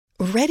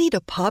Ready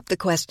to pop the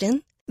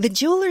question? The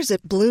jewelers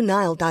at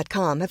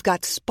BlueNile.com have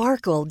got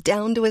sparkle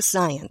down to a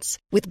science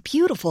with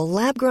beautiful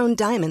lab-grown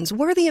diamonds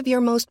worthy of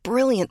your most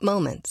brilliant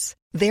moments.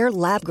 Their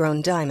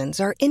lab-grown diamonds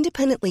are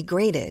independently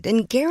graded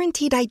and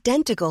guaranteed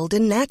identical to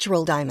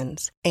natural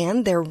diamonds,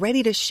 and they're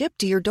ready to ship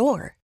to your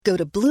door. Go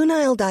to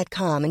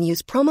BlueNile.com and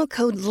use promo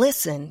code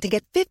LISTEN to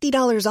get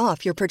 $50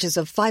 off your purchase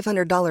of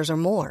 $500 or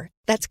more.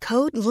 That's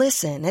code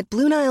LISTEN at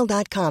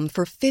BlueNile.com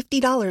for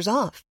 $50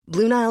 off.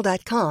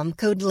 BlueNile.com,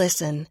 code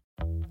LISTEN.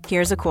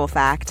 Here's a cool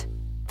fact.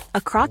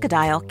 A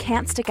crocodile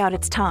can't stick out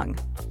its tongue.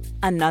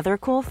 Another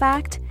cool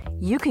fact,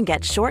 you can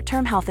get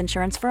short-term health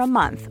insurance for a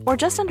month or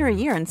just under a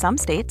year in some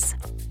states.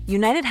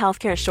 United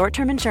Healthcare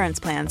short-term insurance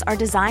plans are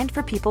designed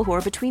for people who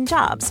are between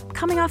jobs,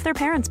 coming off their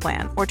parents'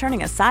 plan, or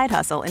turning a side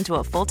hustle into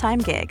a full-time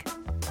gig.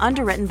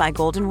 Underwritten by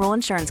Golden Rule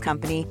Insurance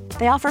Company,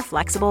 they offer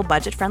flexible,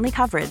 budget-friendly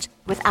coverage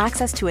with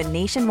access to a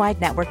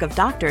nationwide network of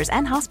doctors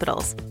and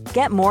hospitals.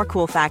 Get more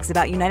cool facts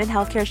about United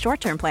Healthcare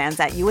short-term plans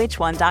at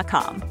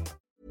uh1.com.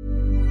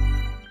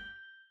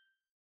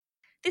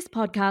 This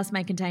podcast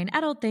may contain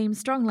adult themes,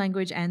 strong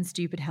language, and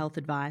stupid health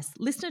advice.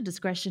 Listener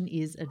discretion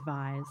is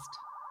advised.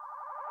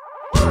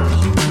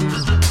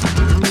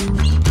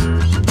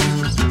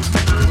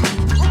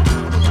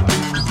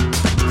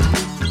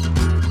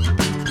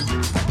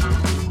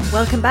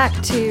 Welcome back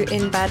to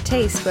In Bad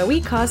Taste, where we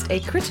cast a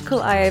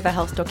critical eye over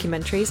health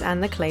documentaries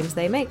and the claims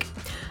they make.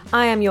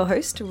 I am your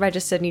host,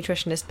 registered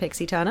nutritionist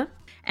Pixie Turner.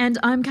 And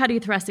I'm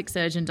cardiothoracic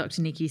surgeon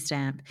Dr. Nikki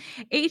Stamp.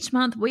 Each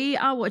month we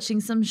are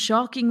watching some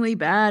shockingly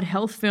bad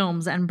health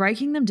films and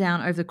breaking them down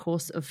over the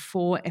course of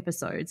 4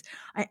 episodes.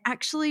 I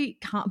actually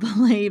can't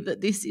believe that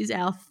this is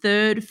our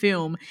 3rd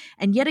film,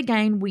 and yet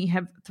again we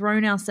have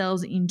thrown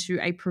ourselves into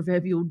a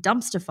proverbial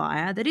dumpster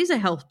fire that is a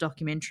health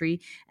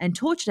documentary and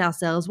tortured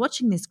ourselves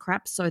watching this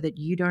crap so that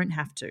you don't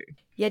have to.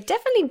 Yeah,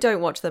 definitely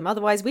don't watch them,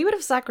 otherwise we would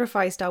have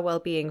sacrificed our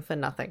well-being for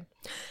nothing.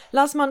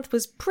 Last month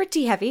was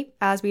pretty heavy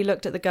as we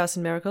looked at the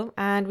Gerson miracle,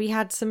 and we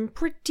had some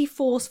pretty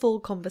forceful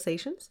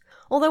conversations.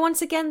 Although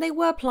once again they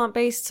were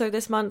plant-based, so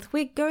this month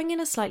we're going in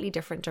a slightly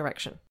different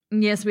direction.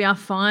 Yes, we are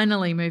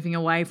finally moving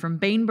away from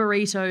bean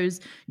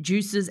burritos,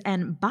 juices,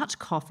 and butt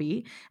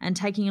coffee and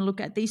taking a look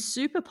at the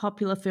super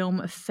popular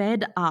film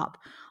Fed Up.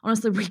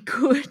 Honestly, we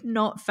could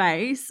not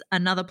face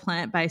another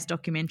plant-based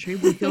documentary.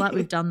 We feel like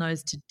we've done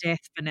those to death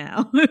for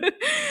now.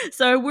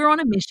 So we're on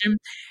a mission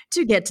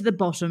to get to the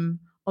bottom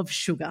of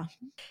sugar.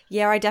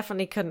 Yeah, I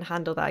definitely couldn't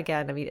handle that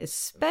again. I mean,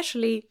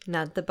 especially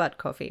not the butt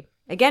coffee.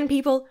 Again,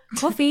 people,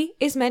 coffee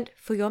is meant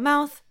for your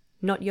mouth,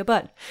 not your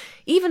butt.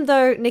 Even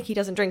though Nikki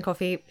doesn't drink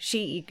coffee,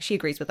 she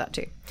agrees with that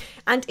too.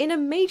 And in a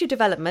major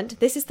development,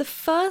 this is the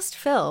first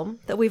film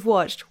that we've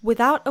watched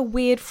without a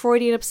weird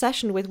Freudian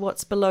obsession with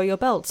what's below your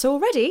belt. So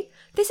already,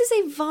 this is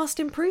a vast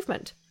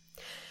improvement.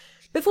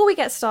 Before we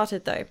get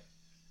started though,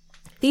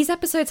 these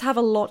episodes have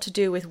a lot to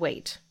do with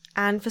weight.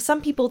 And for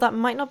some people, that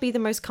might not be the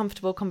most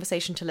comfortable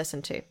conversation to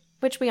listen to,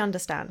 which we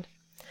understand.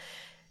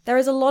 There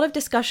is a lot of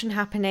discussion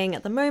happening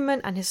at the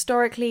moment and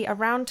historically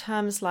around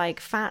terms like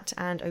fat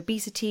and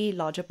obesity,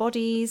 larger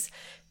bodies,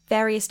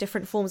 various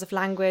different forms of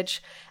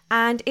language,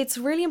 and it's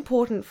really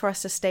important for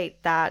us to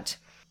state that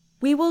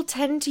we will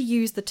tend to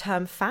use the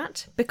term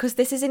fat because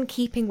this is in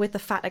keeping with the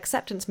fat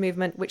acceptance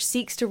movement, which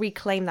seeks to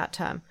reclaim that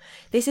term.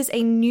 This is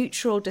a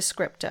neutral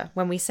descriptor.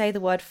 When we say the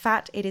word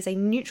fat, it is a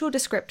neutral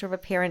descriptor of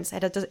appearance.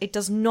 It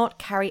does not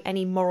carry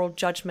any moral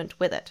judgment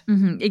with it.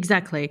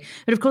 Exactly.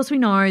 But of course, we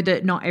know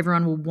that not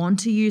everyone will want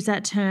to use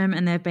that term,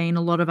 and there have been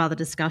a lot of other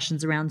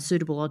discussions around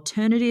suitable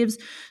alternatives.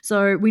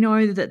 So we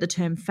know that the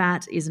term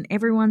fat isn't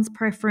everyone's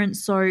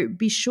preference. So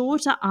be sure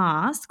to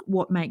ask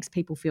what makes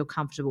people feel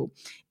comfortable.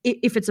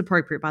 If it's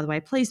appropriate, by the way,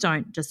 please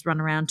don't just run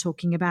around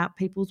talking about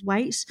people's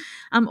weight.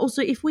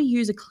 Also, if we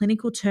use a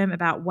clinical term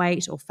about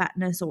weight or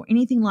fatness or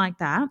anything like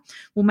that,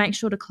 we'll make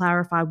sure to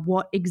clarify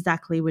what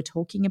exactly we're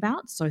talking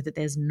about so that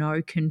there's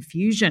no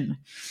confusion.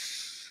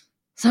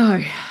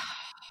 So,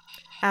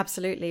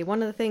 absolutely.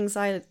 One of the things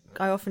I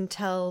often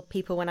tell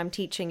people when I'm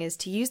teaching is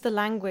to use the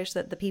language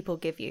that the people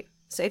give you.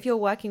 So if you're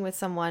working with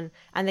someone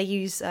and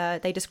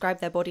they describe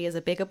their body as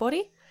a bigger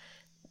body,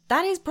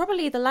 that is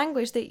probably the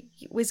language that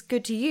was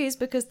good to use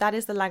because that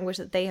is the language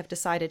that they have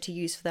decided to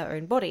use for their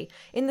own body.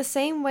 In the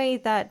same way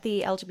that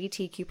the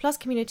LGBTQ plus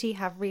community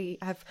have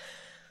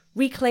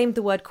reclaimed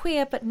the word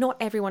queer, but not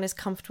everyone is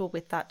comfortable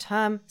with that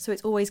term. So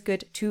it's always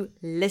good to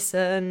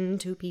listen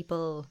to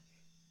people.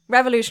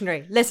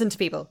 Revolutionary. Listen to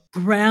people.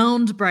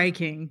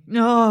 Groundbreaking.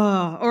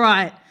 Oh, all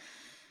right.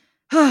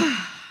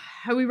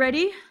 Are we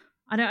ready?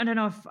 I don't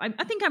know if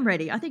I think I'm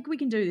ready. I think we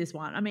can do this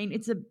one. I mean,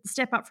 it's a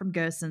step up from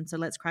Gerson, so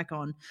let's crack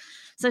on.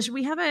 So should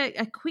we have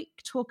a quick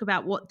talk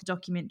about what the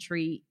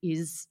documentary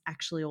is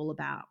actually all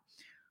about?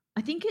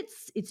 I think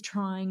it's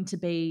trying to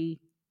be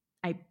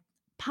a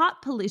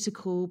part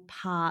political,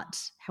 part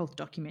health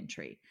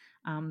documentary.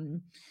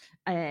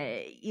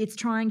 It's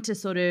trying to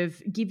sort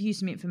of give you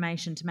some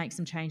information to make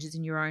some changes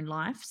in your own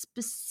life,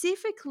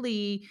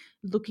 specifically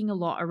looking a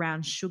lot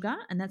around sugar,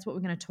 and that's what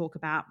we're going to talk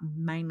about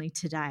mainly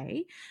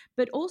today,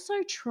 but also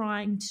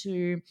trying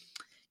to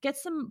get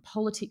some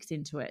politics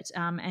into it.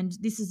 And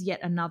this is yet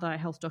another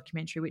health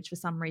documentary, which for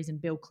some reason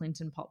Bill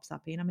Clinton pops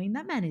up in. I mean,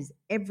 that man is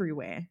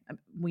everywhere.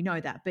 We know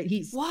that, but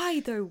he's... Why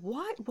though?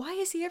 Why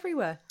is he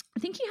everywhere? I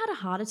think he had a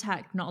heart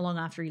attack not long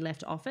after he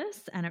left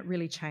office, and it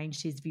really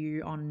changed his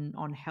view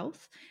on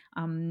health.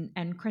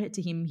 And credit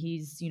to him,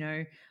 he's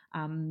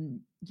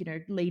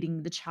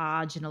leading the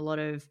charge in a lot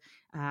of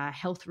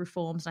health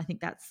reforms. And I think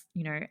that's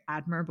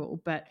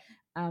admirable. But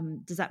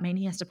does that mean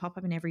he has to pop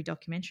up in every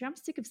documentary? I'm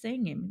sick of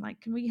seeing him. Like,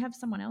 can we have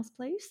someone else,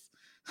 please?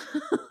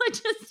 I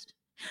just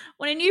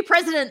want a new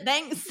president.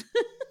 Thanks.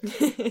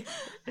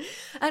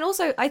 And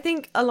also, I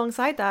think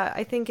alongside that,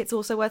 I think it's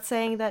also worth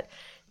saying that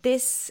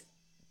this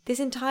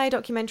entire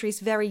documentary is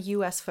very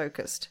US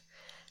focused.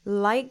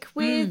 Like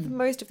with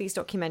most of these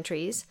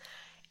documentaries,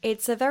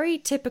 it's a very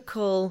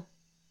typical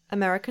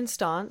American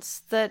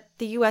stance that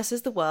the US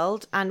is the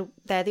world and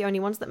they're the only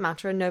ones that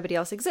matter and nobody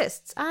else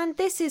exists. And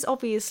this is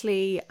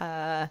obviously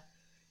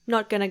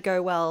not going to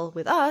go well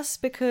with us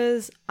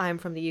because I'm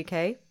from the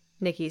UK,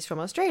 Nikki's from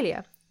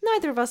Australia.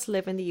 Neither of us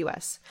live in the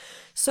US.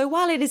 So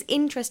while it is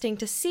interesting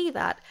to see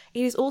that,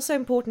 it is also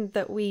important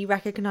that we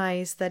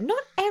recognize that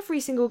not every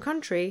single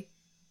country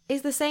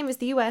is the same as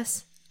the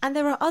US, and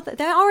there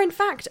are in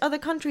fact other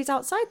countries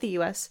outside the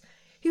US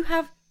who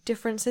have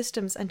different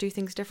systems and do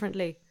things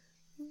differently.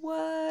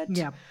 What?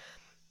 Yeah.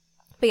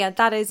 But yeah,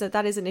 that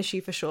is an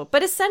issue for sure.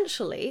 But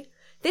essentially,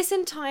 this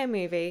entire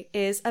movie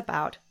is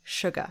about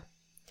sugar.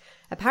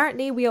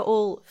 Apparently, we are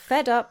all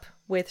fed up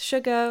with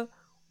sugar.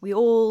 We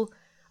all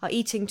are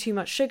eating too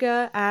much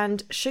sugar,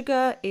 and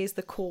sugar is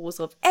the cause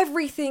of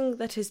everything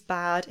that is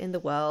bad in the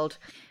world.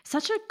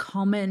 Such a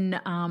common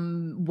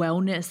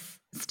wellness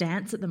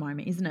stance at the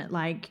moment, isn't it?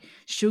 Like,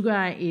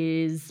 sugar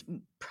is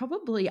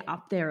probably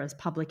up there as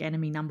public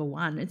enemy number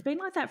one. It's been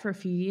like that for a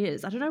few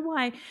years. I don't know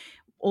why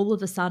all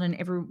of a sudden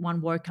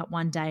everyone woke up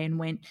one day and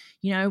went,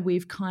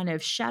 we've kind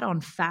of shat on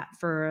fat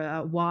for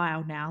a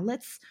while now.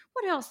 What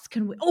else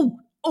can we...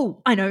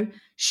 Oh, I know,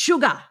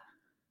 sugar.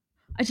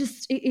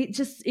 It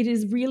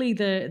is really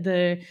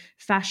the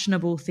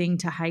fashionable thing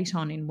to hate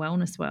on in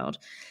wellness world.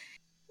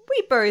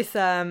 We both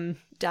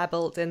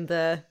dabbled in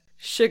the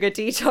sugar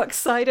detox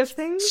side of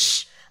things.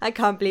 Shh. I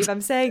can't believe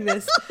I'm saying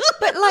this.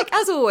 But like,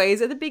 as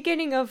always, at the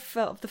beginning of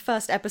the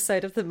first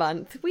episode of the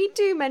month, we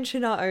do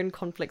mention our own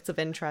conflicts of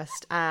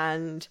interest.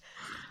 And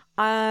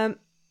I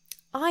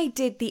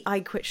did the I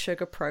Quit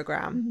Sugar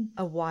program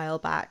a while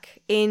back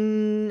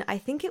in, I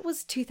think it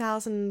was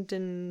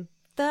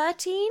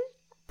 2013,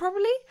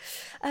 probably.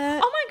 Oh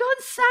my God,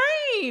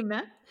 same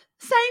year.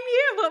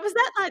 What was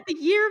that like? The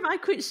year of I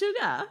Quit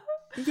Sugar?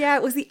 Yeah,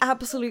 it was the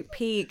absolute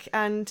peak.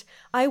 And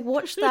I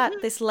watched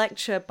this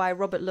lecture by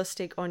Robert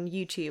Lustig on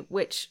YouTube,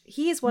 which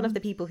he is one of the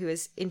people who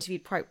is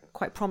interviewed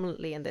quite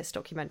prominently in this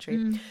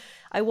documentary.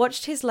 I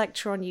watched his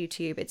lecture on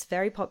YouTube. It's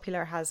very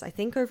popular, has I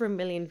think over 1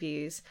 million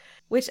views,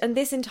 and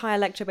this entire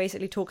lecture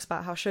basically talks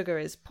about how sugar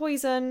is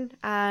poison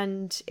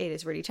and it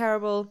is really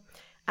terrible.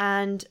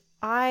 And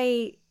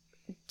I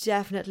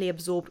definitely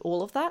absorbed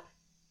all of that.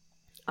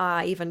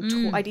 I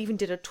even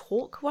did a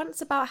talk once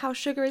about how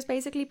sugar is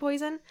basically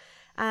poison.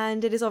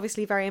 And it is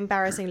obviously very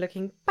embarrassing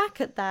looking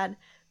back at that.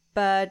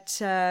 But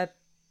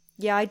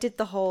yeah, I did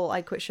the whole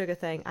I Quit Sugar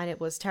thing and it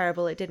was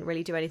terrible. It didn't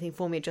really do anything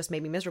for me. It just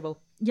made me miserable.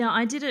 Yeah,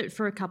 I did it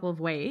for a couple of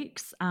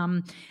weeks.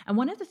 And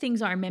one of the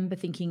things I remember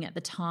thinking at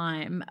the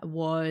time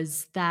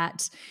was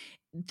that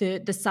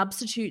the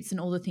substitutes and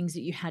all the things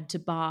that you had to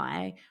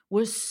buy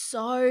were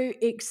so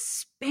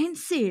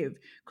expensive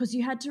because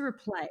you had to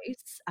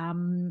replace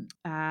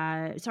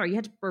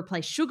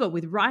sugar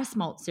with rice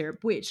malt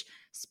syrup, which,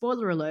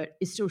 spoiler alert,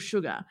 is still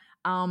sugar,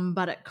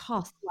 but it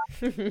cost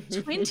like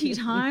 20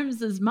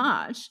 times as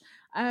much.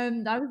 I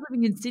was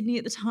living in Sydney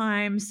at the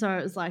time, so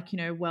it was like,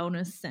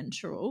 wellness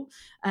central.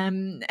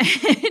 And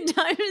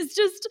I was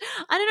just,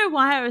 I don't know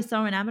why I was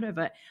so enamored of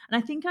it.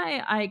 And I think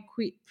I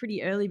quit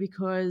pretty early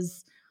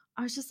because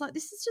I was just like,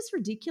 this is just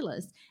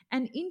ridiculous.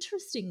 And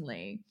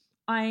interestingly,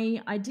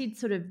 I did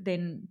sort of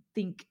then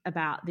think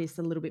about this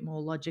a little bit more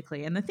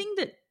logically. And the thing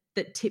that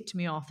tipped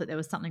me off that there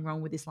was something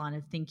wrong with this line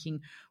of thinking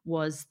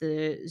was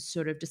the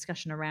sort of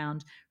discussion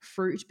around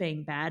fruit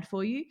being bad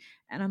for you.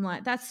 And I'm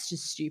like, that's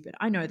just stupid.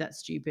 I know that's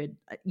stupid.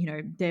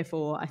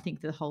 Therefore, I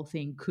think the whole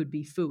thing could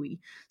be phooey.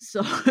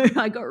 So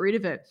I got rid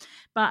of it.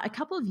 But a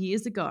couple of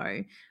years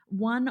ago,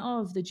 one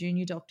of the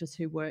junior doctors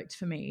who worked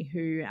for me,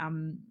 who,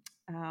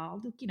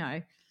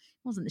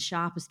 wasn't the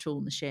sharpest tool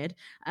in the shed.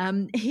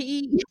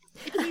 He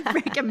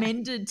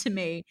recommended to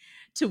me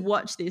to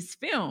watch this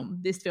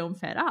film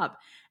Fed Up.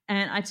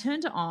 And I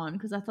turned it on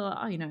because I thought,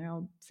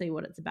 I'll see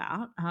what it's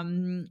about.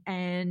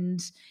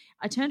 And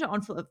I turned it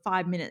on for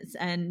 5 minutes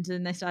and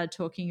then they started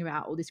talking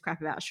about all this crap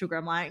about sugar.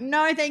 I'm like,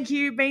 no, thank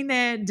you. Been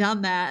there,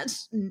 done that.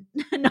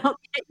 Not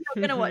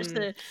going to watch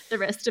the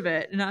rest of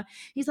it. And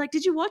he's like,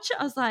 did you watch it?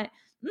 I was like,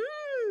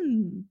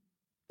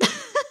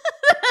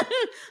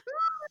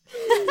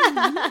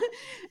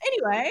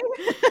 Anyway,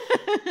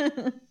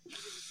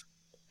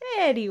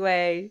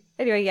 Anyway,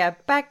 yeah,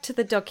 back to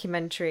the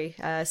documentary.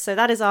 So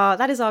that is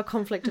our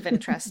conflict of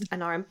interest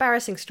and our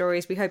embarrassing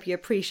stories. We hope you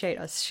appreciate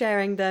us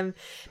sharing them.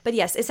 But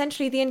yes,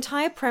 essentially the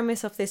entire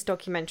premise of this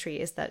documentary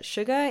is that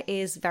sugar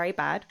is very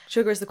bad.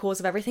 Sugar is the cause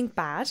of everything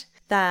bad.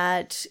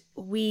 That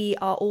we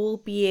are all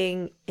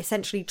being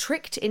essentially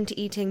tricked into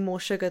eating more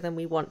sugar than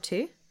we want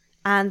to.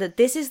 And that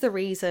this is the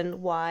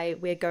reason why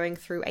we're going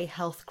through a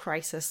health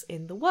crisis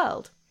in the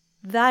world.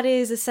 That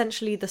is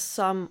essentially the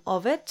sum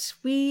of it.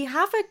 We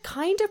have a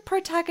kind of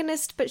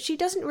protagonist, but she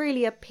doesn't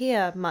really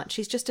appear much.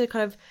 She's just a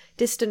kind of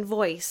distant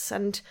voice.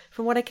 And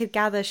from what I could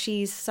gather,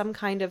 she's some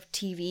kind of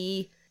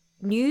TV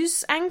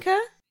news anchor.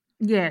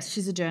 Yes,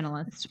 she's a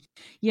journalist.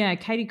 Yeah,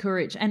 Katie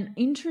Couric. And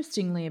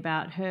interestingly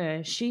about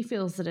her, she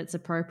feels that it's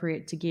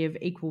appropriate to give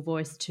equal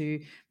voice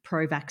to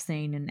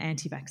pro-vaccine and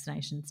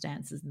anti-vaccination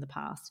stances in the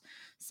past.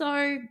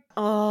 So,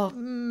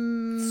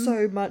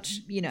 so much,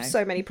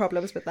 so many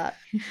problems with that.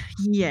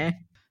 Yeah.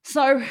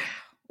 So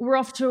we're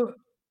off to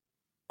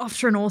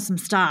an awesome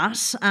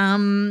start.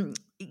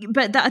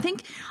 But I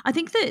think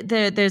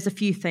that there's a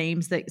few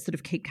themes that sort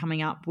of keep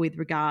coming up with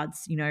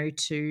regards,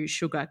 to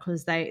sugar,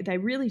 because they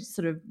really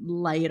sort of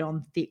lay it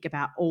on thick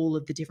about all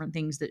of the different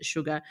things that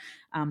sugar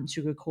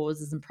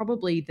causes, and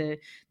probably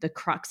the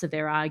crux of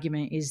their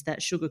argument is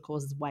that sugar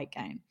causes weight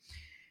gain.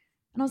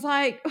 And I was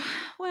like,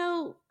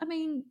 well, I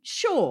mean,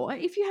 sure,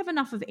 if you have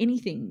enough of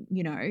anything,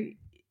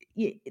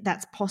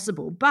 that's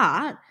possible,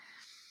 but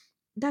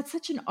that's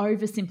such an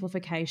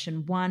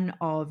oversimplification, 1,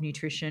 of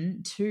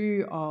nutrition,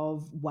 2,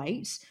 of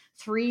weight,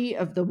 3,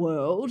 of the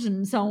world,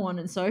 and so on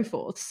and so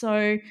forth.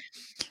 So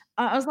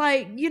I was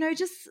like,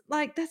 just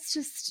like, that's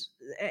just,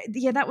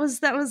 that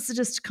was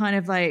just kind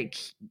of like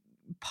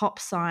pop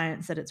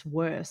science at its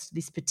worst,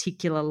 this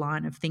particular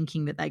line of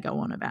thinking that they go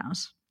on about.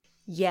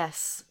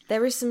 Yes,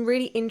 there is some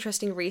really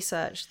interesting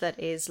research that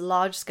is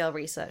large-scale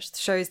research that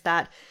shows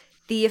that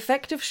the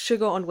effect of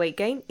sugar on weight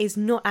gain is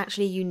not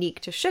actually unique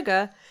to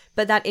sugar,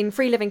 but that in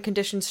free living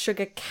conditions,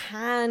 sugar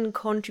can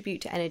contribute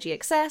to energy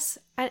excess,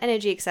 and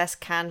energy excess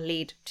can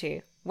lead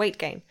to weight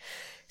gain.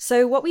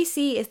 So what we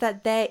see is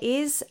that there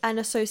is an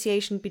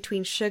association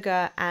between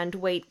sugar and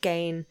weight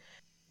gain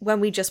when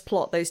we just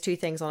plot those two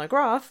things on a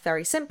graph,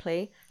 very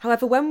simply.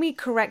 However, when we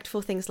correct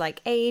for things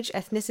like age,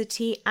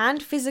 ethnicity,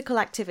 and physical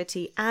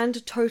activity,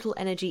 and total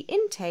energy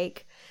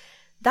intake,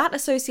 that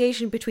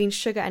association between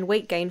sugar and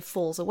weight gain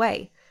falls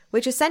away,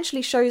 which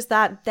essentially shows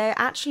that there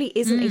actually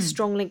isn't a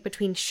strong link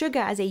between sugar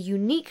as a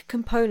unique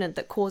component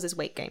that causes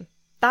weight gain.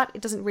 That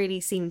it doesn't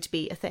really seem to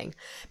be a thing.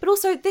 But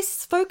also,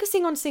 this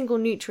focusing on single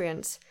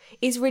nutrients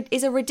is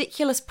a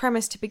ridiculous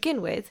premise to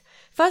begin with.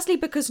 Firstly,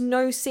 because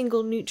no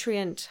single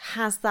nutrient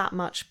has that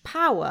much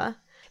power.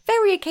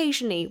 Very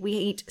occasionally, we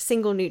eat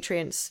single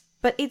nutrients,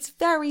 but it's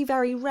very,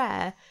 very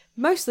rare.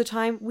 Most of the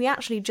time, we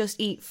actually just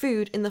eat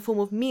food in the form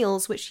of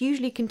meals, which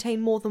usually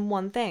contain more than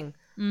one thing.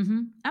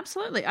 Mm-hmm.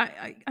 Absolutely.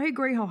 I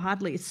agree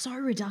wholeheartedly. It's so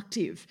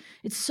reductive.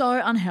 It's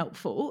so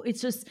unhelpful. It's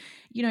just,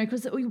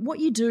 because what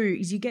you do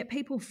is you get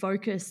people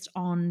focused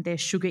on their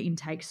sugar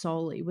intake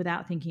solely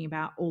without thinking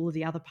about all of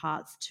the other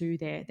parts to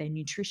their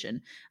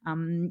nutrition,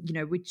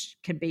 which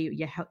can be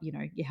your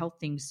health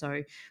things.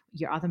 So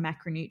your other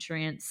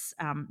macronutrients,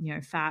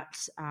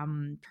 fat,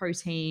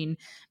 protein,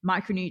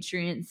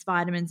 micronutrients,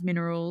 vitamins,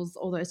 minerals,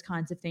 all those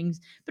kinds of things.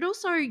 But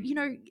also,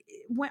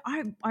 when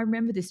I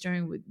remember this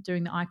doing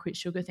the I Quit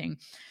Sugar thing.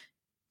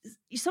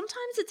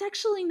 Sometimes it's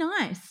actually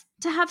nice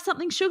to have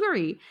something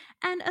sugary,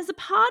 and as a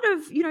part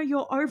of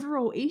your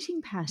overall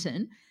eating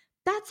pattern,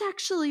 that's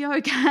actually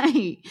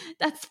okay.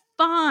 That's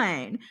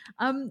fine.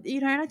 And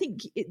I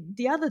think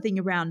the other thing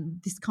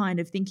around this kind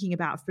of thinking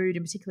about food,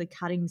 and particularly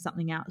cutting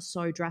something out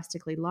so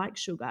drastically like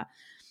sugar,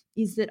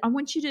 is that I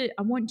want you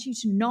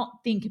to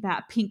not think about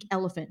a pink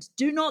elephant.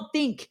 Do not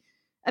think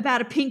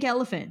about a pink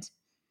elephant.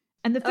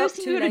 And the first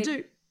thing you're going to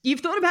do.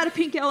 You've thought about a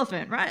pink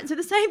elephant, right? So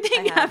the same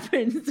thing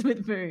happens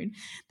with food.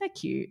 They're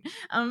cute.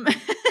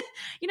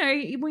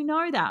 We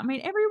know that. I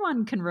mean,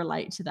 everyone can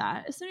relate to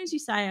that. As soon as you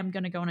say, I'm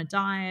going to go on a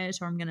diet,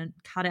 or I'm going to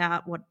cut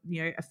out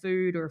a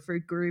food or a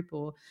food group,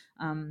 or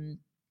I'm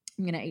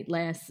going to eat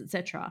less,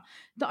 etc.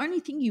 The only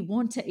thing you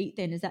want to eat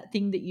then is that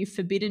thing that you've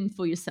forbidden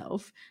for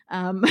yourself.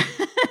 And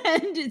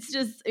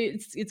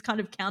it's kind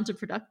of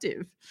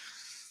counterproductive.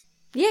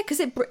 Yeah,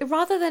 because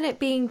rather than it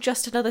being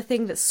just another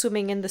thing that's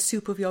swimming in the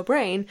soup of your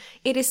brain,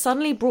 it is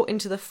suddenly brought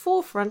into the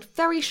forefront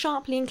very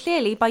sharply and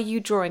clearly by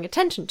you drawing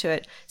attention to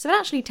it. So it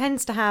actually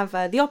tends to have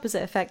the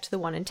opposite effect to the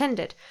one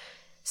intended.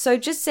 So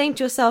just saying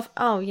to yourself,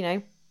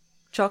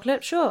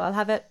 chocolate, sure, I'll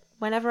have it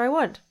whenever I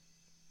want.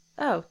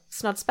 Oh,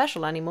 it's not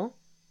special anymore.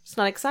 It's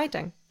not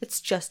exciting. It's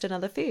just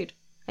another food.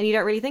 And you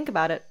don't really think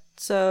about it.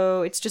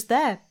 So it's just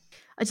there.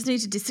 I just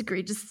need to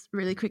disagree just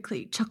really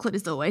quickly. Chocolate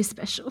is always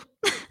special.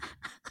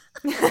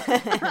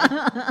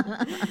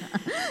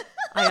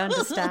 I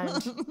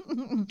understand.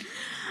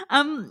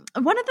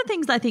 One of the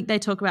things I think they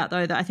talk about,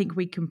 though, that I think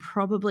we can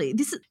probably,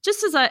 this is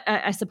just as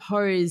I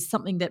suppose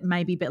something that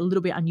may be a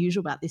little bit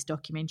unusual about this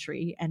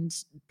documentary, and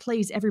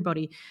please,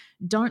 everybody,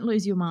 don't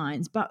lose your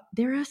minds, but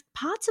there are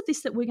parts of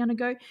this that we're going to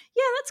go,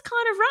 yeah, that's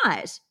kind of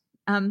right.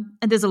 And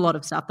there's a lot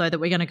of stuff, though, that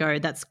we're going to go,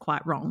 that's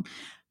quite wrong.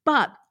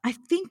 But I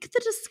think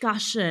the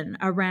discussion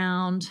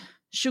around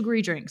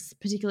sugary drinks,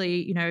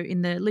 particularly,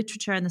 in the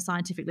literature and the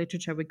scientific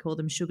literature, we call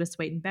them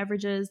sugar-sweetened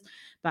beverages,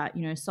 but,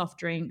 soft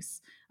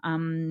drinks,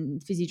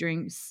 fizzy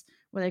drinks,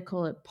 what do they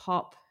call it,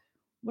 pop.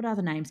 What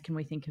other names can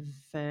we think of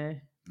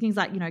for things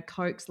like,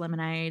 Cokes,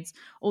 lemonades,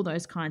 all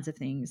those kinds of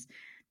things?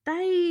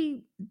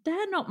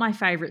 They're not my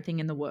favorite thing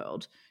in the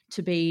world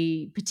to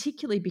be,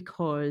 particularly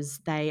because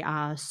they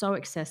are so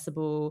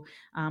accessible.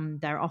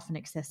 They're often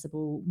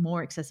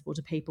more accessible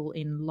to people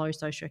in low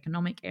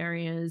socioeconomic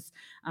areas.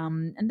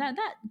 And that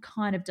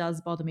kind of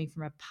does bother me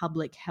from a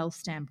public health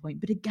standpoint.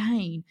 But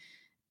again,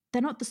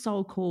 they're not the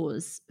sole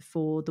cause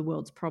for the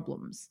world's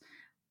problems.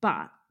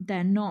 But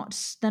they're not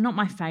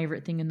my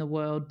favorite thing in the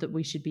world that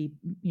we should be,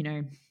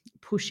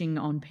 pushing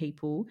on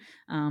people.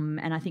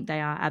 And I think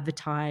they are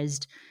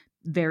advertised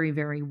very,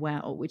 very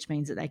well, which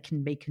means that they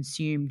can be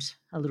consumed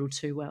a little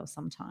too well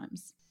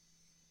sometimes.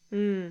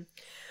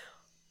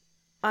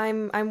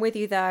 I'm with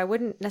you there. I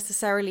wouldn't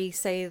necessarily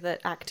say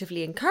that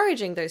actively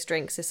encouraging those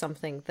drinks is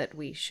something that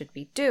we should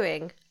be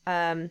doing.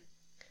 I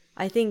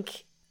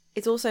think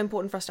it's also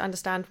important for us to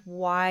understand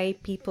why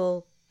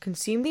people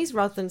consume these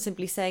rather than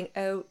simply saying,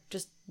 oh,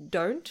 just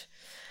don't.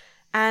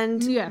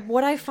 And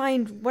what I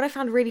found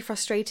really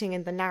frustrating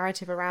in the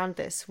narrative around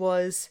this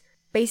was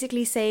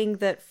basically saying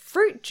that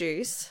fruit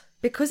juice,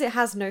 because it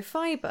has no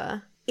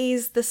fiber,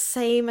 is the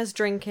same as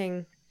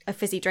drinking a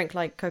fizzy drink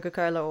like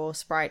Coca-Cola or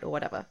Sprite or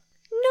whatever.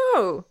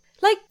 No!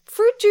 Like,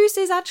 fruit juice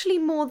is actually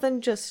more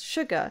than just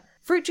sugar.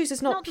 Fruit juice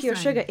is not pure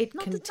sugar. It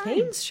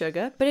contains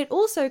sugar, but it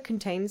also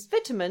contains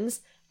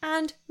vitamins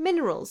and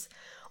minerals.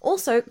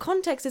 Also,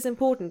 context is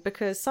important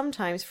because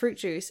sometimes fruit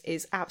juice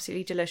is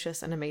absolutely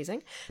delicious and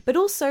amazing, but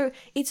also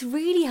it's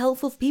really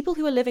helpful for people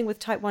who are living with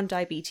type 1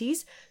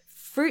 diabetes.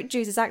 Fruit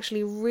juice is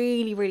actually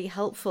really, really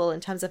helpful in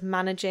terms of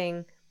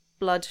managing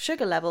blood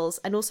sugar levels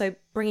and also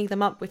bringing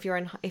them up if you're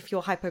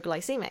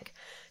hypoglycemic.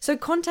 So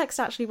context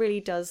actually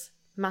really does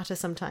matter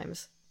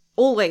sometimes.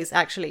 Always,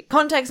 actually.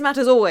 Context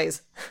matters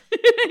always.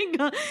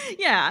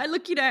 Yeah,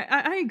 look,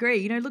 I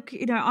agree.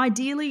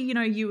 Ideally,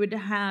 you would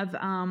have,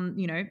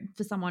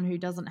 for someone who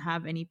doesn't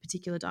have any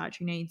particular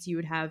dietary needs, you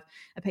would have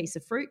a piece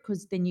of fruit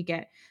because then you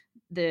get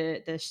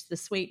the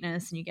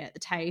sweetness and you get the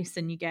taste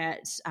and you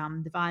get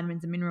the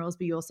vitamins and minerals,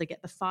 but you also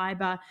get the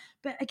fiber.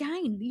 But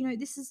again,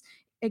 this is,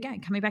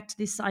 coming back to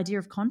this idea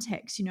of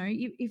context,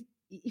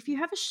 if you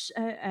have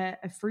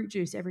a fruit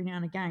juice every now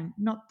and again,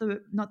 not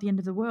the end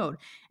of the world.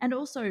 And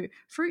also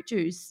fruit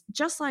juice,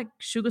 just like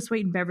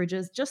sugar-sweetened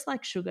beverages, just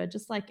like sugar,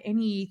 just like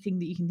anything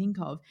that you can think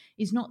of,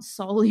 is not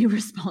solely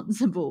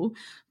responsible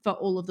for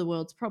all of the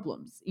world's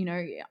problems.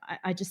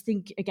 I just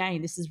think,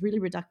 again, this is really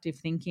reductive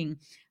thinking,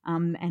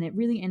 and it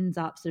really ends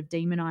up sort of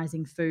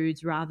demonizing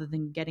foods rather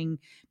than getting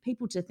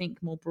people to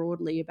think more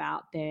broadly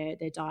about their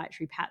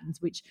dietary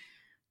patterns, which,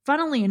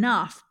 funnily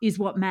enough, is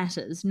what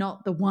matters,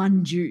 not the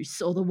one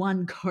juice or the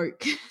one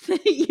Coke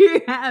that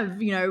you have,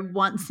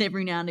 once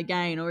every now and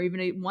again, or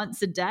even once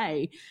a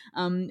day.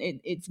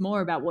 It's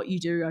more about what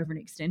you do over an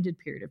extended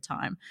period of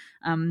time.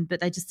 But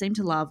they just seem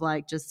to love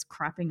just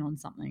crapping on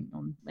something,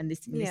 in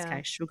this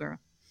case, sugar.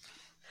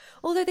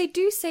 Although they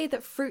do say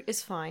that fruit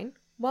is fine.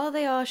 While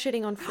they are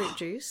shitting on fruit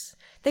juice,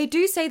 they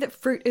do say that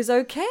fruit is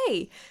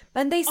okay.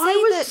 And they say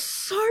I was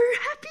so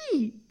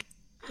happy.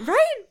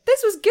 Right?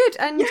 This was good.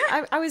 And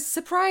I was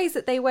surprised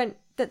that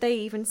they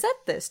even said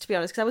this, to be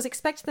honest, because I was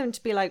expecting them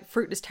to be like,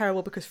 fruit is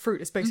terrible because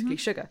fruit is basically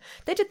sugar.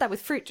 They did that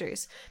with fruit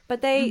juice.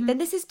 But then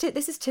this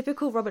is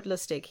typical Robert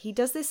Lustig. He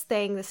does this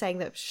thing, saying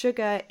that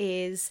sugar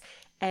is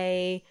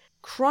a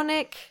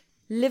chronic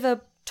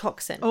liver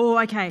toxin. Oh,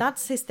 okay.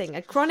 That's his thing,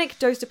 a chronic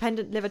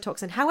dose-dependent liver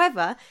toxin.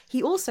 However,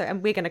 he also,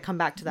 and we're going to come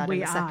back to that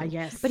in a second,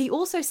 yes. But he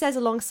also says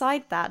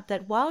alongside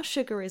that while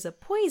sugar is a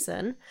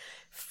poison,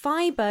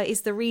 fiber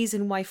is the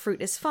reason why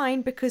fruit is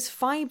fine, because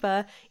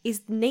fiber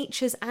is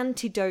nature's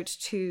antidote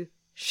to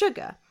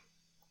sugar.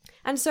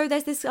 And so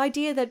there's this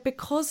idea that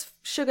because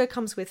sugar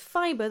comes with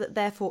fiber, that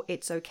therefore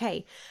it's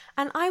okay.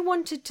 And I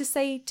wanted to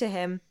say to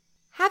him,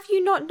 have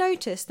you not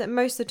noticed that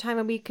most of the time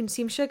when we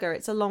consume sugar,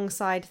 it's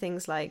alongside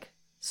things like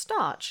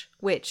starch,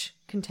 which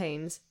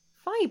contains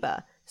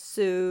fiber?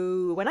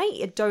 So when I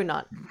eat a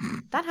donut,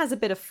 that has a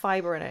bit of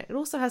fiber in it. It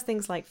also has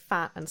things like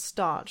fat and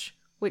starch,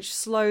 which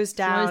slows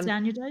down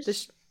your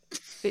dose.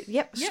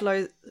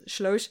 Slows.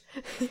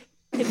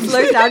 It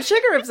slows down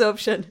sugar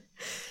absorption.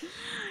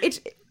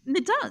 It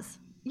does.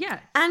 Yeah.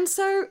 And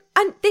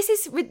this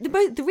is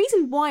the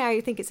reason why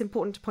I think it's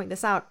important to point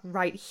this out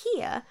right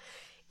here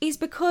is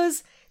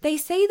because they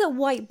say that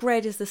white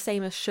bread is the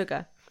same as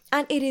sugar,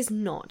 and it is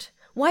not.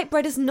 White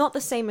bread is not the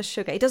same as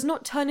sugar. It does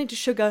not turn into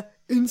sugar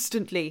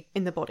instantly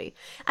in the body.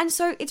 And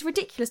so it's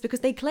ridiculous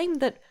because they claim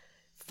that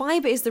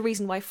fiber is the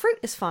reason why fruit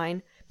is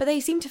fine, but they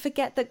seem to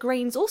forget that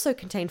grains also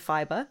contain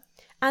fiber,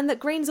 and that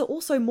grains are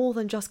also more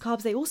than just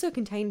carbs. They also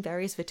contain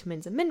various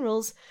vitamins and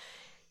minerals.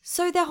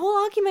 So their whole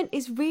argument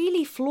is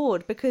really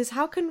flawed, because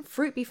how can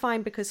fruit be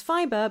fine because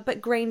fiber,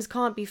 but grains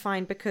can't be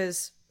fine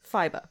because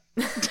fiber?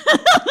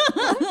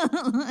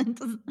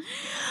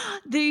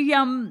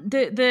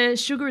 The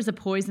sugar is a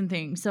poison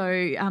thing. So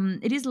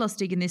it is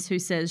Lustig in this who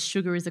says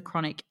sugar is a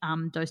chronic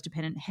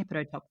dose-dependent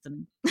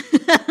hepatotoxin.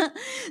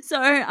 So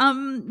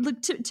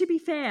look, to be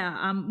fair,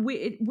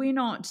 we're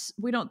not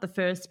the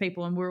first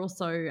people, and we're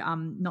also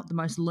not the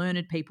most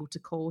learned people to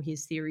call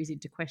his theories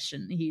into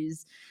question.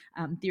 His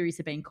theories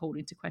have been called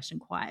into question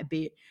quite a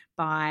bit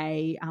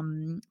by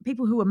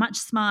people who are much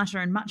smarter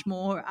and much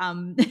more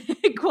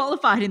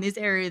qualified in this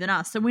area than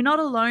us. So we're not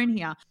alone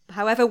here.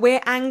 However,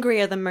 we're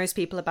angrier than most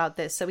people about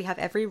this, so we have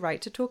every right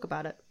to talk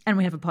about it. And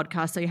we have a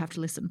podcast, so you have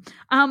to listen.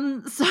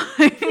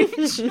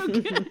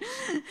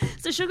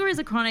 So sugar is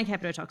a chronic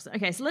hepatotoxin.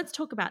 Okay, so let's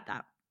talk about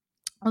that.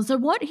 So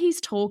what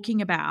he's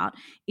talking about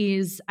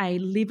is a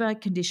liver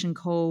condition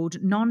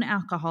called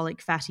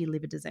non-alcoholic fatty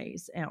liver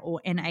disease,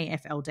 or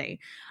NAFLD.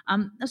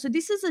 So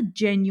this is a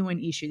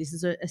genuine issue. This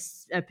is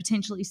a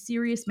potentially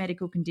serious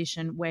medical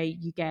condition where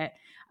you get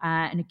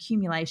an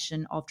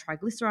accumulation of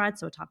triglycerides,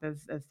 so a type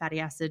of fatty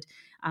acid,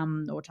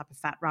 or type of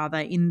fat rather,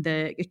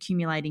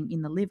 accumulating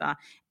in the liver,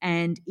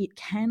 and it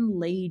can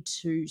lead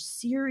to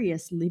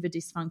serious liver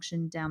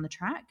dysfunction down the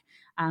track.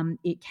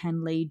 It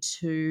can lead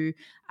to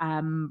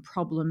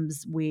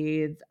problems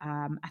with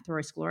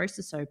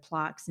atherosclerosis, so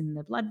plaques in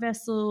the blood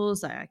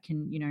vessels.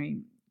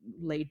 Can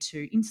lead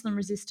to insulin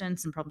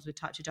resistance and problems with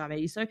type 2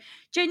 diabetes. So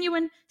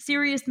genuine,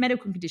 serious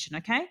medical condition,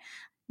 okay?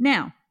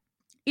 Now,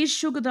 is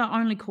sugar the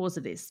only cause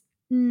of this?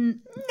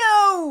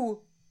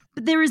 No!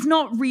 But there is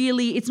not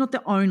really, it's not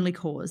the only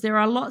cause. There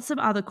are lots of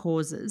other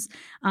causes.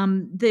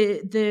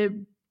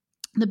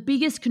 The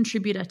biggest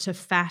contributor to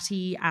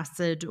fatty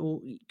acid or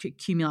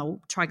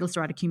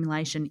triglyceride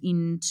accumulation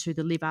into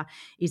the liver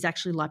is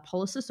actually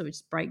lipolysis, so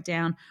it's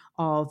breakdown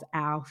of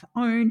our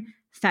own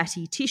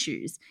fatty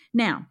tissues.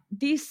 Now,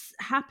 this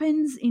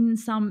happens in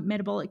some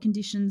metabolic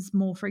conditions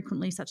more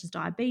frequently, such as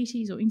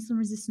diabetes or insulin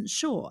resistance,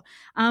 sure.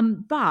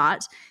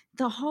 But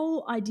the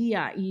whole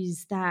idea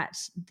is that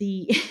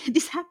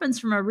this happens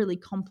from a really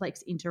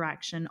complex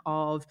interaction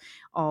of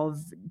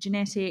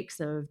genetics,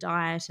 of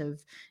diet,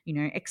 of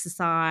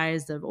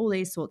exercise, of all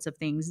these sorts of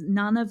things.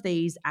 None of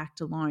these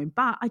act alone.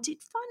 But I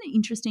did find it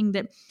interesting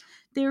that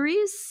there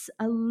is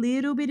a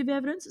little bit of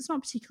evidence, it's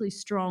not particularly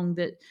strong,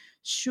 that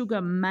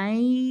sugar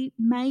may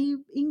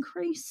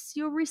increase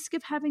your risk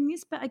of having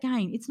this, but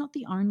again, it's not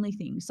the only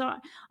thing. So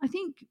I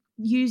think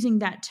using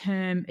that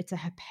term, it's a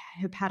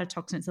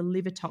hepatotoxin, it's a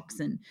liver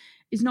toxin,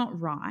 is not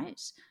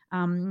right.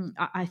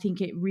 I think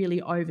it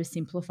really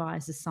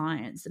oversimplifies the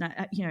science. And,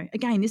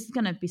 again, this is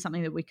going to be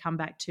something that we come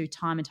back to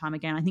time and time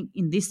again, I think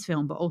in this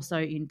film, but also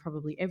in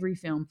probably every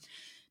film.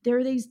 There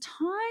are these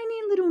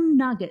tiny little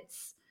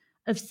nuggets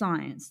of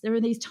science. There are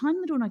these tiny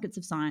little nuggets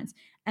of science,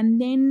 and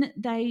then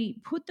they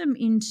put them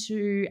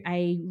into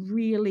a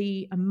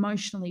really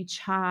emotionally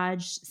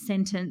charged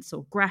sentence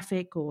or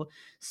graphic or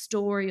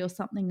story or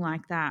something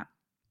like that.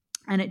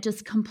 And it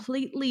just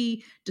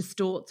completely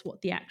distorts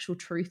what the actual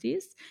truth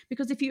is.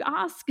 Because if you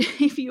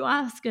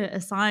ask a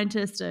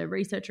scientist, a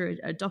researcher,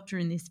 a doctor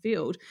in this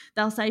field,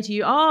 they'll say to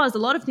you, "Oh, there's a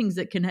lot of things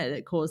that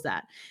cause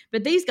that."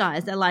 But these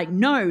guys, they're like,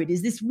 "No, it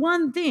is this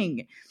one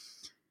thing."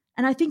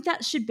 And I think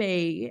that should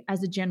be,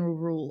 as a general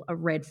rule, a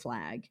red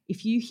flag.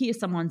 If you hear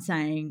someone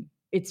saying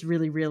it's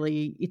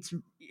really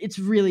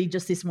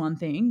just this one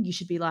thing, you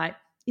should be like,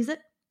 is it?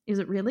 Is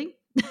it really?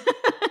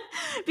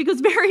 Because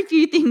very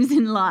few things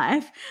in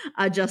life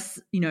are just,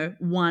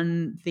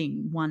 one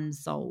thing,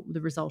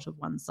 the result of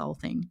one sole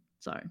thing.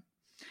 So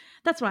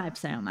that's what I have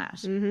to say on that.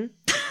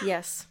 Mm-hmm.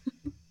 Yes.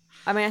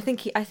 I mean, I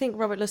think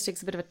Robert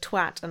Lustig's a bit of a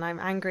twat, and I'm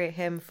angry at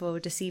him for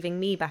deceiving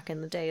me back in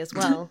the day as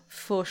well,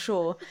 for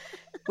sure.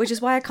 Which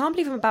is why I can't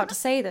believe I'm about to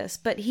say this,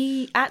 but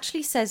he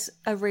actually says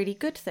a really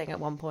good thing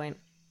at one point.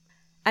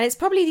 And it's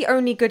probably the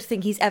only good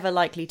thing he's ever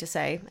likely to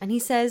say. And he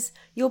says,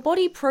 your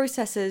body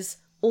processes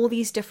all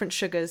these different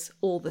sugars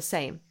all the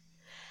same.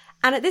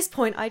 And at this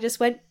point, I just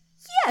went,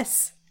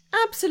 yes,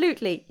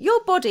 absolutely.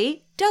 Your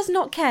body does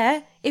not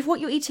care if what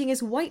you're eating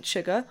is white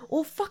sugar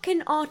or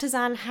fucking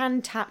artisan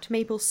hand-tapped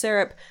maple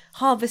syrup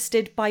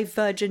harvested by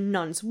virgin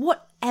nuns.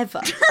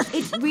 Whatever.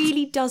 It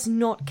really does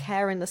not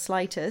care in the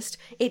slightest.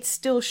 It's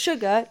still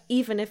sugar,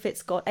 even if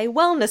it's got a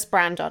wellness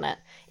brand on it.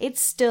 It's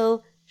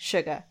still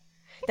sugar.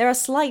 There are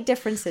slight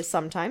differences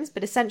sometimes,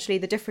 but essentially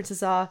the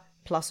differences are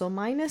plus or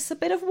minus a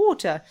bit of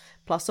water,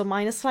 plus or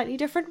minus slightly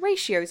different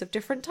ratios of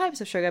different types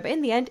of sugar. But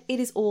in the end, it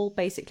is all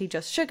basically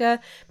just sugar,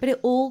 but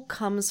it all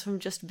comes from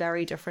just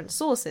very different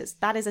sources.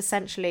 That is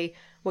essentially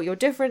what your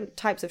different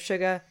types of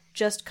sugar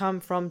just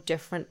come from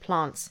different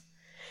plants.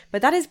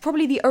 But that is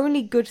probably the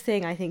only good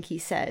thing I think he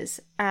says.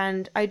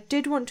 And I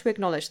did want to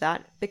acknowledge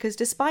that, because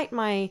despite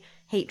my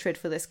hatred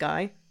for this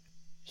guy,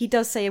 he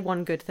does say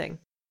one good thing.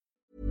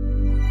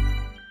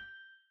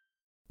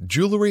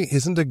 Jewelry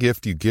isn't a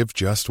gift you give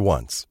just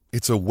once.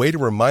 It's a way to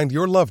remind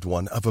your loved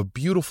one of a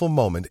beautiful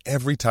moment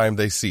every time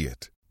they see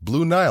it.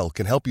 Blue Nile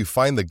can help you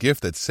find the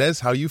gift that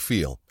says how you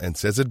feel and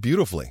says it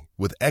beautifully,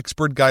 with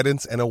expert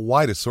guidance and a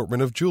wide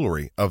assortment of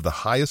jewelry of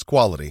the highest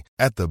quality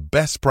at the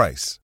best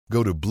price.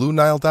 Go to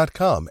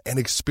BlueNile.com and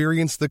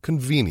experience the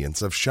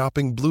convenience of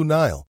shopping Blue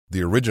Nile,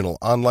 the original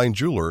online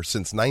jeweler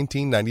since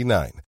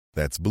 1999.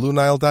 That's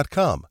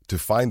BlueNile.com to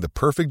find the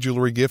perfect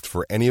jewelry gift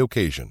for any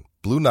occasion.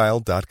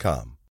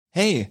 BlueNile.com.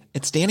 Hey,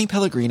 it's Danny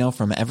Pellegrino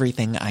from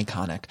Everything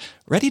Iconic.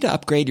 Ready to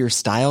upgrade your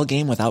style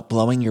game without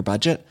blowing your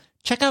budget?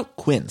 Check out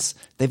Quince.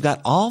 They've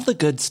got all the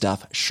good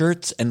stuff,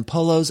 shirts and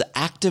polos,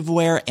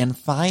 activewear, and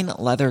fine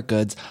leather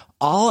goods,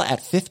 all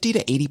at 50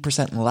 to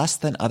 80% less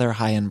than other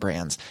high-end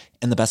brands.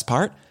 And the best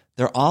part?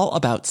 They're all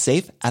about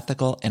safe,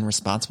 ethical, and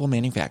responsible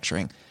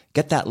manufacturing.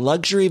 Get that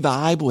luxury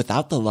vibe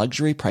without the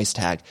luxury price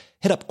tag.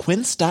 Hit up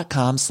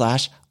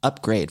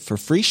quince.com/upgrade for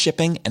free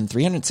shipping and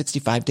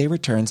 365-day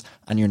returns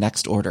on your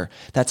next order.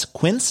 That's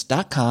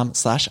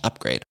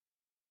quince.com/upgrade.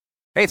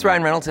 Hey, it's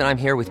Ryan Reynolds, and I'm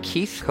here with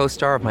Keith,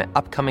 co-star of my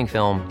upcoming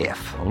film,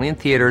 If, only in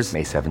theaters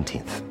May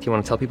 17th. Do you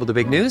want to tell people the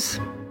big news?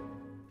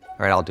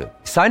 All right, I'll do it.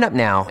 Sign up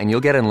now and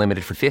you'll get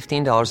unlimited for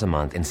 $15 a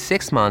month and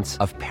 6 months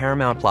of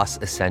Paramount Plus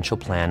Essential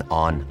Plan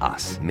on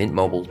us.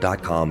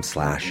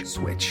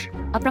 MintMobile.com/switch.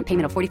 Upfront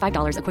payment of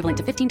 $45 equivalent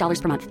to $15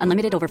 per month.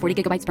 Unlimited over 40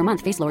 gigabytes per month.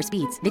 Face lower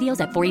speeds.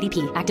 Videos at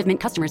 480p. Active Mint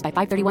customers by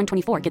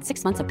 531.24 get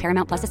 6 months of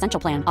Paramount Plus Essential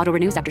Plan. Auto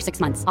renews after 6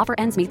 months. Offer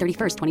ends May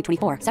 31st,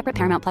 2024. Separate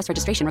Paramount Plus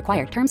registration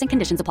required. Terms and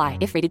conditions apply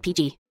if rated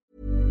PG.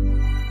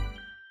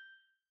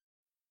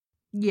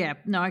 Yeah,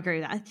 no, I agree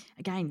with that.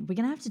 Again, we're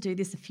going to have to do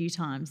this a few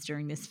times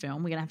during this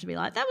film. We're going to have to be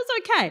like, that was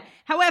okay.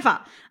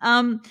 However,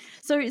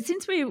 so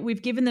since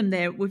we've given them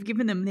their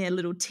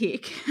little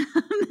tick,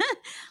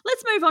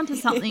 let's move on to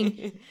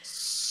something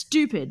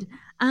stupid.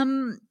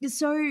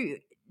 So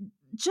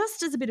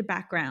just as a bit of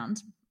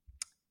background,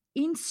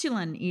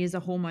 insulin is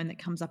a hormone that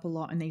comes up a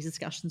lot in these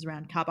discussions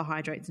around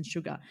carbohydrates and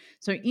sugar.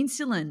 So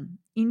insulin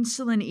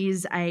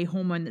is a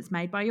hormone that's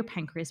made by your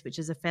pancreas, which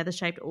is a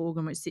feather-shaped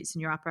organ which sits in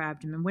your upper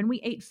abdomen. When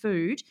we eat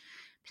food,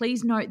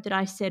 please note that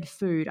I said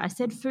food. I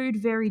said food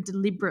very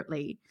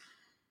deliberately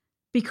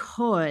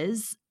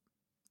because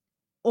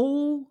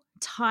all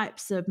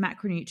types of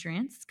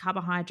macronutrients,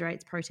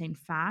 carbohydrates, protein,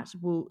 fat,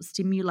 will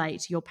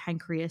stimulate your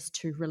pancreas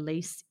to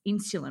release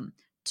insulin.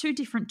 To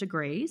different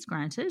degrees,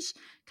 granted.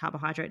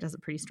 Carbohydrate does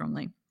it pretty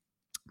strongly.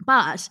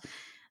 But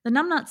the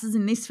numbnuts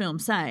in this film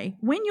say,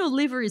 when your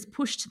liver is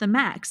pushed to the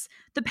max,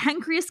 the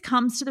pancreas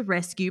comes to the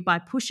rescue by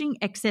pushing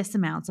excess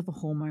amounts of a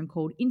hormone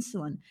called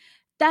insulin.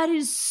 That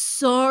is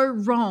so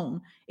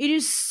wrong. It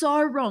is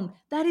so wrong.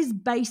 That is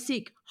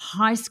basic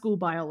high school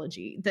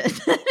biology.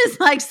 That is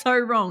like so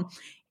wrong.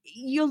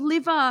 Your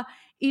liver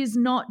is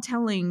not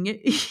telling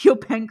your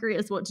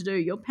pancreas what to do.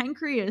 Your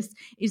pancreas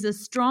is a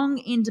strong,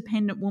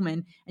 independent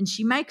woman, and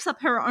she makes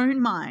up her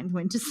own mind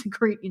when to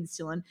secrete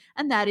insulin,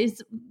 and that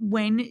is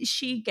when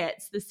she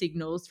gets the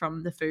signals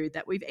from the food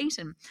that we've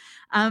eaten.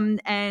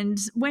 And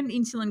when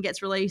insulin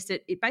gets released,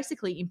 it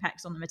basically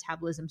impacts on the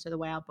metabolism, so the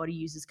way our body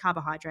uses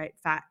carbohydrate,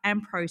 fat,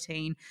 and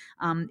protein.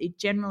 It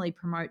generally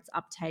promotes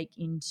uptake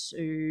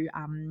into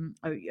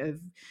of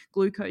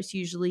glucose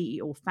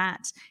usually, or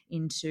fat,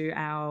 into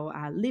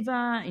our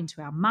liver, into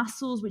our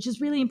muscles, which is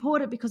really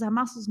important because our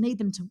muscles need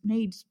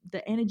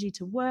the energy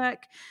to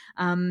work.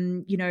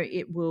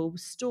 It will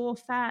store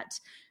fat.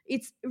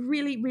 It's a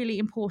really, really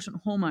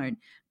important hormone,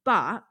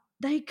 but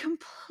they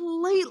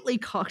completely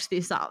cocked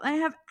this up. They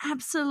have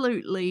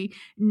absolutely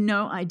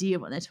no idea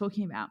what they're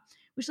talking about,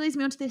 which leads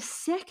me on to their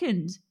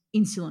second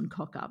insulin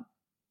cock up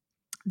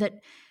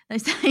that they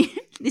say,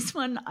 this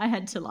one I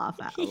had to laugh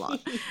at a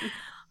lot.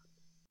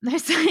 They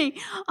say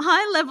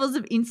high levels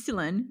of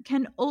insulin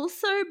can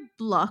also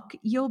block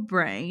your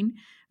brain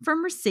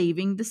from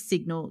receiving the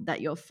signal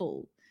that you're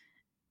full.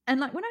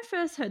 And like when I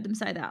first heard them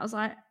say that, I was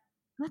like,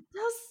 that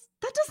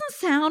doesn't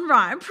sound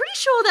right. I'm pretty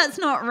sure that's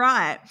not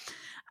right.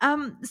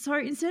 So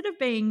instead of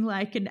being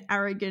like an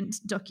arrogant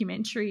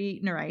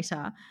documentary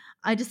narrator,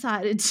 I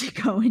decided to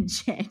go and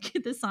check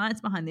the science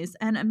behind this.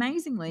 And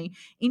amazingly,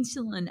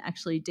 insulin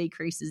actually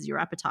decreases your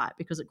appetite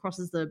because it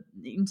crosses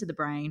into the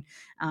brain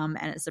and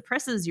it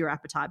suppresses your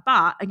appetite.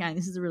 But again,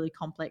 this is a really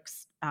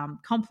complex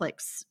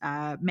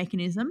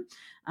mechanism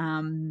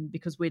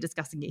because we're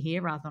discussing it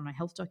here rather than a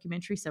health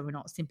documentary, so we're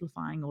not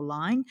simplifying or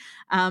lying.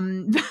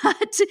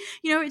 But,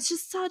 it's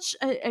just such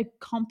a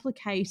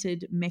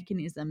complicated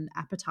mechanism,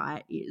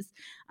 appetite is.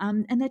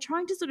 And they're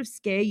trying to sort of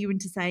scare you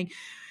into saying,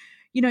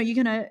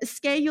 you're going to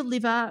scare your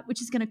liver,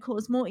 which is going to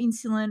cause more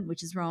insulin,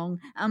 which is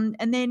wrong.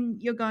 And then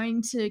you're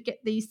going to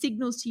get these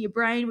signals to your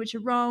brain, which are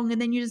wrong.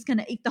 And then you're just going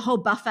to eat the whole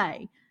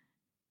buffet.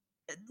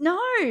 No,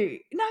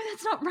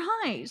 that's not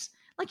right.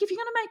 Like if you're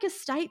going to make a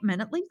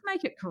statement, at least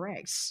make it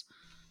correct.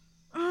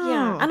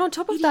 Yeah, And on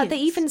top of that, they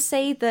idiots. even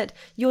say that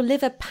your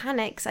liver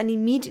panics and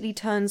immediately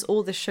turns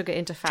all the sugar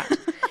into fat.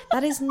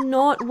 That is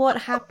not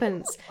what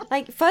happens.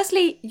 Like,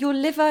 firstly, your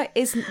liver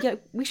is...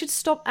 we should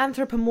stop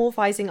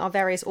anthropomorphizing our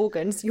various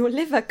organs. Your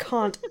liver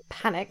can't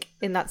panic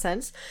in that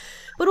sense.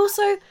 But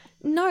also,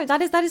 no,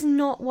 that is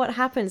not what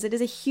happens. It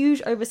is a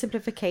huge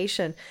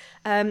oversimplification.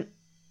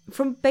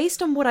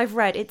 Based on what I've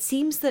read, it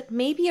seems that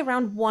maybe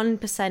around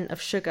 1%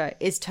 of sugar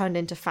is turned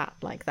into fat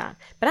like that.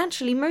 But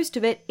actually, most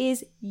of it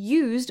is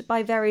used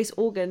by various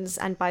organs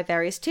and by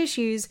various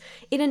tissues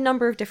in a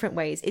number of different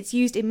ways. It's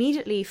used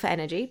immediately for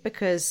energy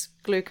because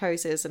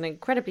glucose is an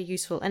incredibly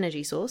useful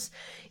energy source.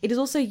 It is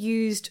also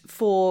used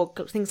for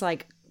things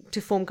like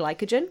to form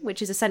glycogen,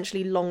 which is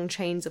essentially long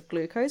chains of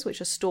glucose,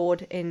 which are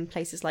stored in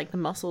places like the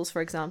muscles,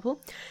 for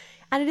example.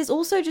 And it is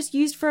also just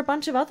used for a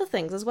bunch of other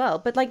things as well.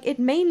 But like it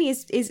mainly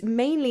is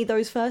mainly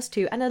those first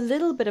two and a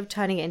little bit of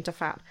turning it into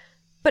fat.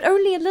 But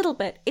only a little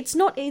bit. It's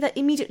not that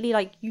immediately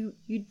like you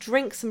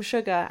drink some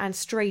sugar and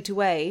straight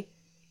away,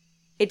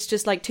 it's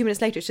just like 2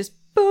 minutes later, it's just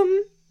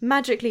boom,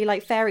 magically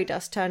like fairy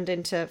dust turned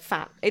into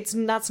fat.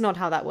 That's not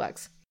how that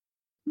works.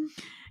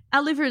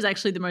 Our liver is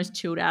actually the most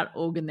chilled out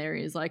organ there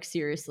is. Like,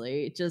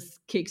 seriously, it just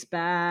kicks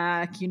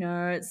back,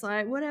 it's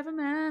like, whatever,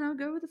 man, I'll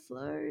go with the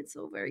flow. It's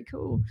all very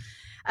cool.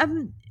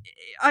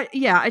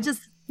 Yeah,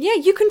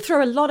 you can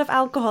throw a lot of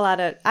alcohol at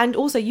it. And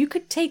also you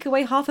could take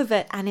away half of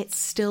it and it's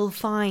still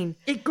fine.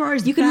 It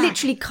grows You can back.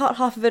 literally cut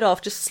half of it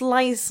off, just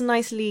slice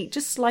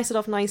it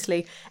off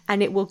nicely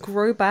and it will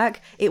grow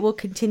back. It will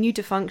continue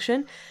to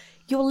function.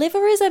 Your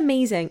liver is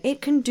amazing.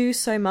 It can do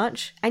so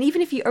much. And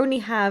even if you only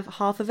have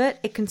half of it,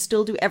 it can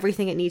still do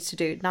everything it needs to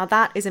do. Now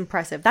that is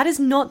impressive. That is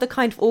not the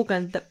kind of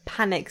organ that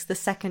panics the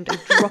second a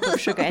drop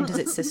of sugar enters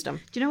its system.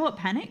 Do you know what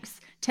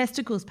panics?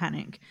 Testicles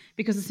panic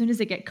because as soon as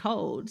they get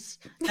colds,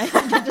 they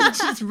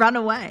just run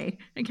away.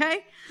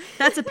 Okay?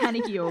 That's a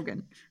panicky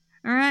organ.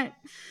 All right?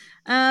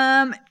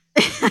 How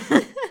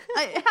did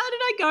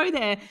I go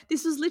there?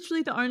 This was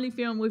literally the only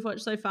film we've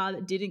watched so far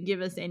that didn't give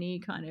us any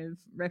kind of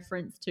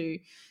reference to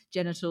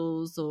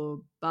genitals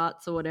or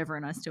butts or whatever,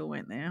 and I still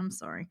went there. I'm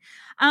sorry.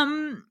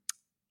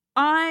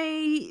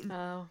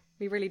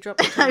 We really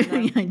dropped it. I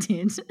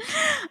did.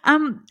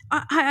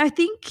 I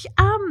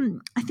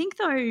think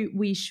though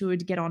we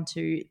should get on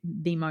to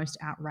the most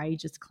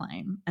outrageous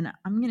claim, and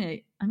I'm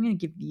gonna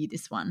give you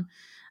this one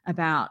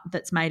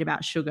that's made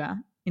about sugar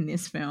in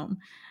this film.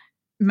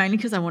 Mainly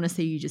because I want to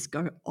see you just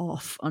go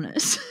off on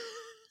it.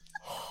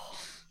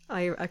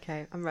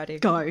 Okay, I'm ready.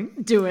 Go,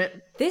 do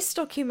it. This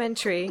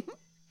documentary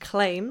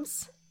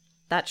claims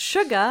that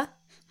sugar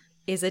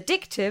is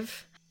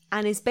addictive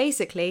and is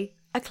basically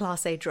a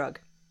Class A drug.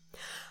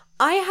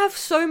 I have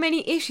so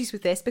many issues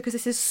with this because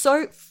this is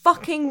so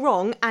fucking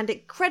wrong and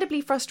incredibly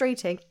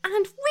frustrating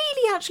and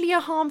really actually a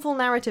harmful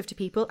narrative to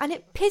people, and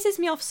it pisses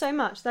me off so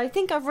much that I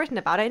think I've written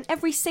about it in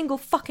every single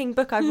fucking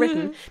book I've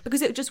written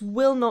because it just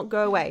will not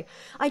go away.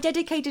 I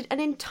dedicated an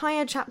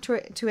entire chapter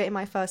to it in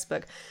my first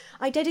book.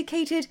 I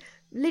dedicated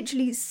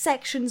literally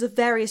sections of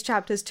various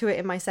chapters to it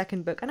in my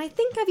second book. And I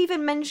think I've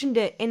even mentioned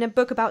it in a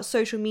book about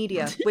social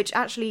media, which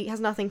actually has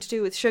nothing to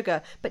do with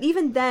sugar. But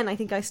even then, I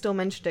think I still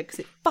mentioned it because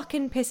it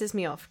fucking pisses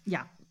me off.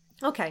 Yeah.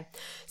 Okay.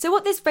 So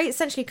what this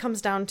essentially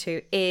comes down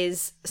to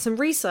is some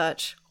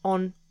research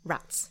on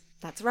rats.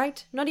 That's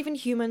right. Not even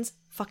humans,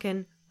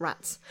 fucking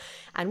rats.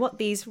 And what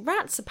these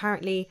rats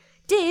apparently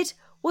did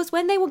was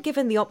when they were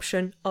given the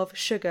option of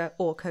sugar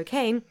or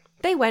cocaine,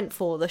 they went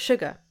for the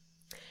sugar.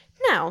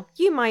 Now,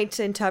 you might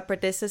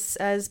interpret this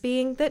as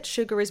being that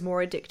sugar is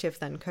more addictive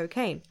than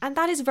cocaine, and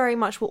that is very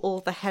much what all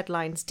the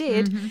headlines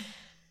did. Mm-hmm.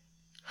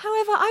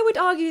 However, I would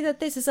argue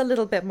that this is a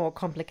little bit more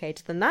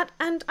complicated than that,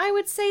 and I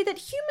would say that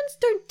humans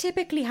don't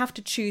typically have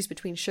to choose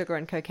between sugar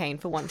and cocaine,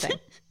 for one thing.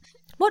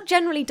 What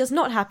generally does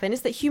not happen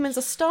is that humans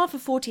are starved for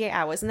 48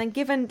 hours and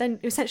then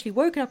essentially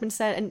woken up and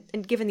said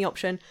and given the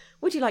option,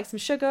 would you like some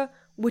sugar?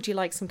 Would you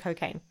like some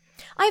cocaine?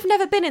 I've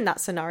never been in that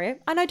scenario,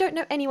 and I don't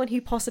know anyone who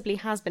possibly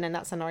has been in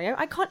that scenario.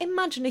 I can't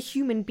imagine a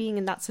human being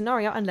in that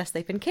scenario unless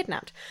they've been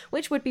kidnapped,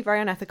 which would be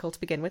very unethical to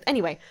begin with.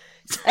 Anyway,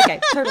 okay,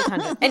 total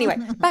tangent. Anyway,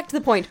 back to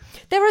the point.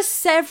 There are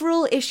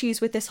several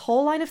issues with this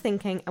whole line of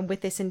thinking and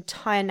with this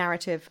entire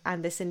narrative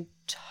and this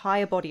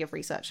entire body of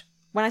research.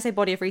 When I say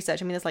body of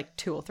research, I mean there's like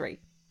 2 or 3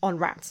 on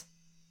rats.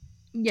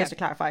 Yep. Just to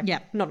clarify.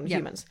 Yeah. Not on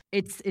humans.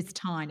 It's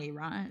tiny,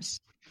 right?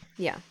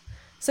 Yeah.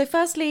 So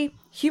firstly,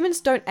 humans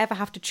don't ever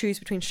have to choose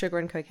between sugar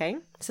and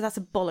cocaine. So that's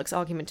a bollocks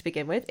argument to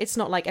begin with. It's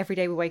not like every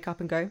day we wake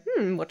up and go,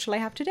 what shall I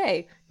have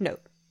today? No,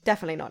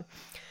 definitely not.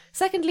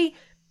 Secondly,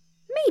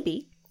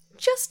 maybe,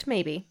 just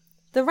maybe,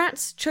 the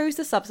rats chose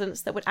the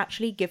substance that would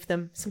actually give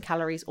them some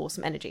calories or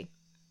some energy.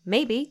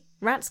 Maybe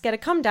rats get a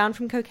come down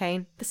from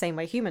cocaine the same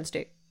way humans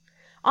do.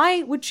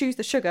 I would choose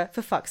the sugar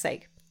for fuck's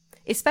sake.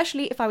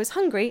 Especially if I was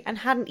hungry and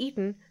hadn't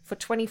eaten for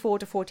 24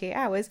 to 48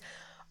 hours,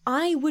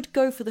 I would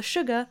go for the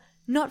sugar,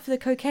 not for the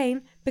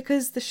cocaine,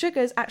 because the sugar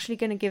is actually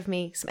going to give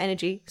me some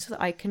energy so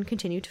that I can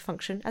continue to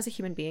function as a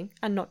human being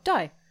and not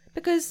die.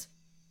 Because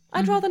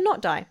I'd rather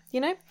not die, you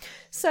know?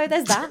 So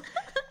there's that.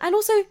 And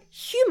also,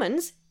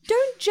 humans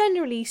don't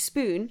generally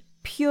spoon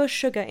pure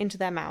sugar into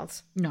their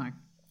mouths. No.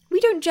 We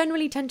don't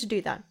generally tend to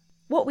do that.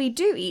 What we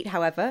do eat,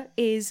 however,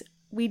 is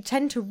we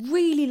tend to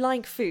really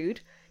like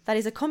food that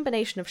is a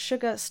combination of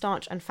sugar,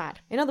 starch, and fat.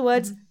 In other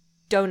words,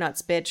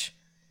 donuts, bitch.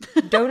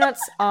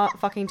 Donuts are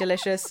fucking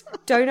delicious.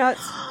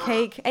 Donuts,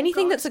 cake,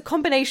 anything that's a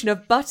combination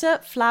of butter,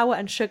 flour,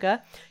 and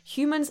sugar.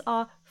 Humans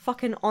are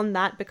fucking on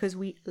that because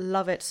we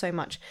love it so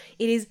much.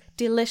 It is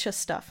delicious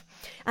stuff.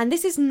 And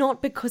this is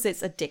not because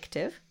it's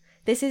addictive.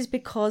 This is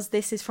because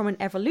this is from an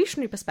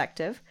evolutionary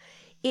perspective.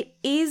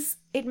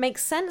 It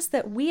makes sense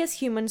that we as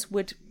humans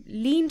would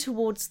lean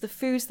towards the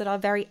foods that are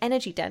very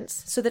energy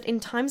dense so that in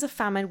times of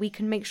famine we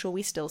can make sure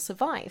we still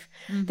survive.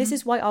 This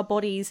is why our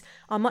bodies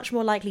are much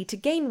more likely to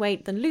gain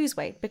weight than lose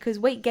weight, because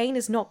weight gain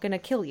is not going to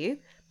kill you,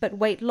 but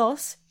weight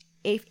loss,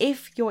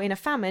 if you're in a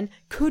famine,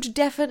 could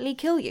definitely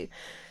kill you.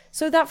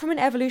 So that from an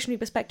evolutionary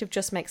perspective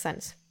just makes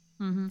sense.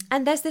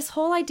 And there's this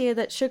whole idea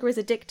that sugar is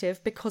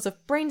addictive because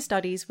of brain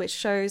studies, which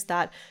shows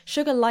that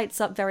sugar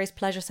lights up various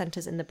pleasure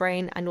centers in the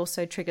brain and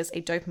also triggers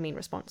a dopamine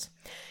response.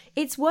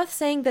 It's worth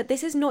saying that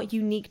this is not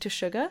unique to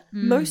sugar.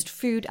 Most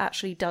food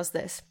actually does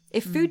this.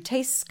 If food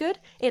tastes good,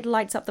 it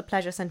lights up the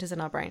pleasure centers in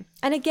our brain.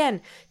 And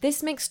again,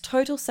 this makes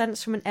total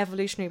sense from an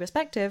evolutionary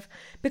perspective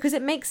because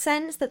it makes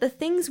sense that the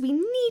things we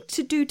need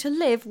to do to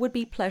live would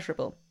be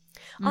pleasurable.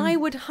 I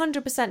would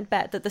 100%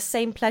 bet that the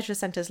same pleasure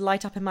centers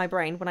light up in my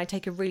brain when I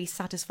take a really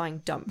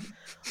satisfying dump,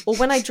 or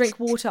when I drink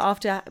water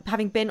after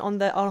having been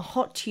on a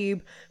hot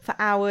tube for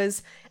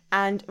hours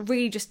and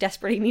really just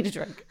desperately need a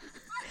drink.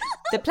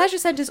 The pleasure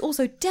centers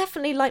also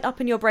definitely light up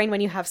in your brain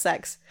when you have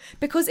sex,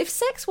 because if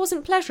sex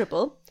wasn't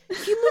pleasurable,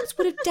 humans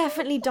would have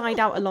definitely died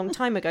out a long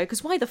time ago,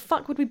 because why the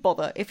fuck would we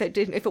bother if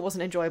it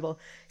wasn't enjoyable?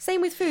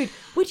 Same with food.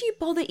 Would you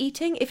bother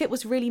eating if it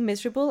was really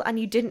miserable and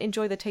you didn't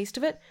enjoy the taste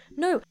of it?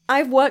 No.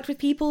 I've worked with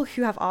people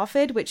who have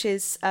ARFID, which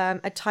is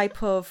a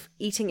type of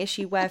eating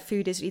issue where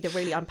food is either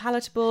really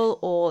unpalatable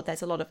or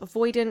there's a lot of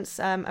avoidance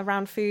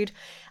around food.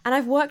 And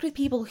I've worked with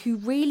people who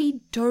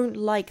really don't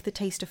like the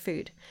taste of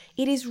food.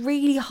 It is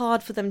really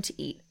hard for them to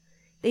eat.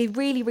 They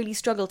really, really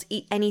struggle to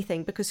eat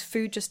anything because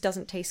food just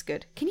doesn't taste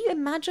good. Can you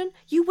imagine?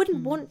 You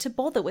wouldn't want to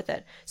bother with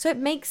it. So it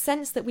makes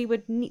sense that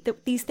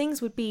that these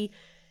things would be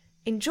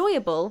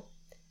enjoyable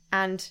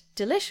and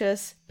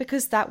delicious,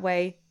 because that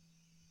way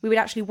we would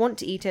actually want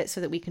to eat it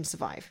so that we can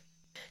survive.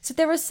 So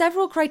there are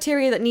several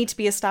criteria that need to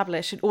be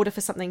established in order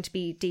for something to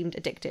be deemed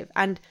addictive.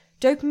 And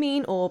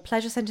dopamine, or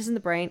pleasure centers in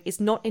the brain, is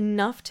not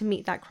enough to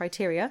meet that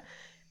criteria,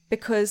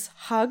 because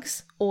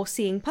hugs or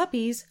seeing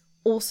puppies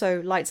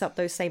also lights up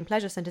those same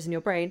pleasure centers in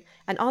your brain.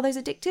 And are those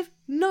addictive?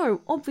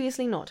 No,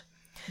 obviously not.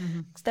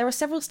 There are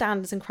several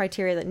standards and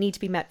criteria that need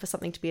to be met for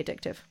something to be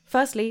addictive.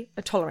 Firstly,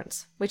 a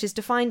tolerance, which is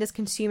defined as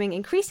consuming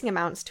increasing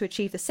amounts to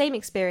achieve the same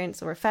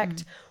experience or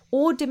effect,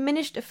 or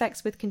diminished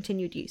effects with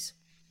continued use.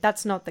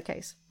 That's not the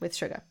case with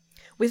sugar.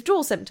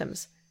 Withdrawal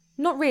symptoms?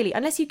 Not really,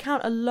 unless you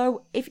count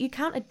if you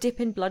count a dip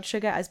in blood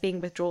sugar as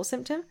being withdrawal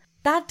symptom.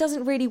 That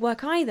doesn't really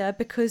work either,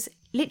 because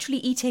literally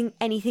eating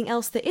anything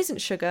else that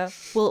isn't sugar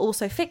will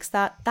also fix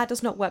that. That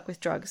does not work with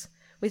drugs.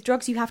 With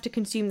drugs, you have to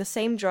consume the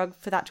same drug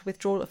for that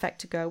withdrawal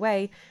effect to go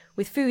away.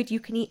 With food,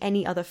 you can eat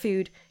any other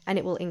food and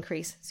it will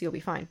increase, so you'll be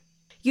fine.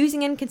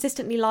 Using in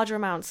consistently larger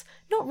amounts?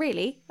 Not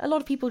really. A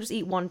lot of people just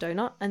eat one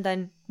donut, and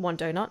then one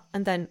donut,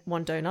 and then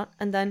one donut,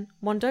 and then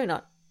one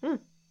donut.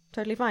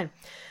 Totally fine.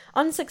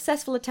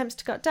 Unsuccessful attempts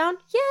to cut down?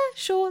 Yeah,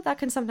 sure, that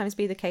can sometimes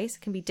be the case.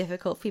 It can be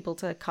difficult for people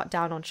to cut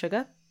down on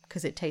sugar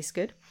because it tastes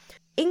good.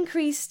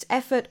 Increased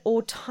effort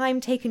or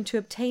time taken to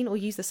obtain or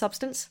use the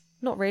substance?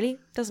 Not really.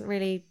 Doesn't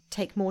really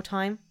take more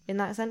time in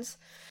that sense.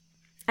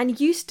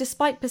 And use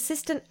despite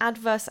persistent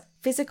adverse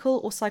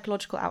physical or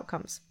psychological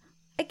outcomes?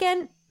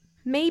 Again,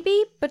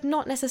 maybe, but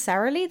not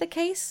necessarily the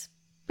case,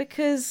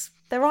 because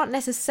there aren't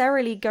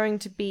necessarily going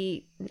to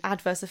be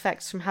adverse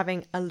effects from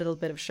having a little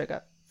bit of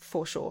sugar,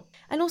 for sure.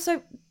 And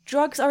also,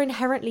 drugs are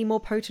inherently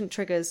more potent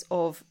triggers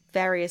of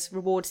various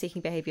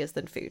reward-seeking behaviors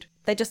than food.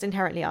 They just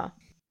inherently are.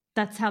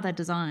 That's how they're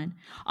designed.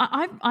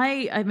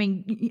 I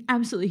mean, you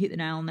absolutely hit the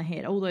nail on the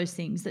head, all those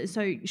things.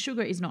 So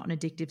sugar is not an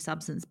addictive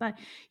substance. But,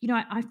 you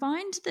know, I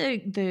find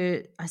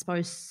the I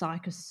suppose,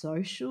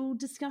 psychosocial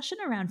discussion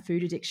around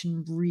food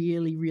addiction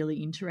really,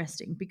 really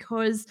interesting,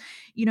 because,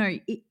 you know,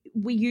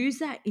 we use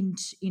that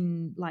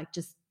in like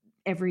just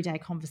everyday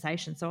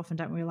conversation so often,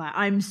 don't we? Like,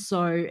 I'm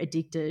so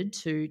addicted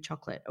to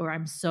chocolate, or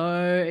I'm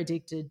so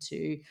addicted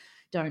to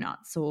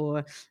donuts,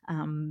 or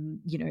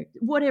you know,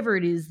 whatever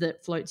it is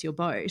that floats your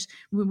boat.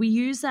 We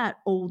use that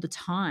all the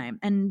time.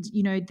 And,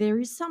 you know, there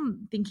is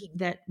some thinking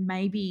that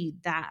maybe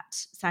that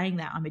saying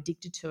that I'm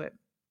addicted to it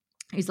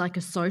is like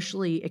a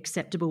socially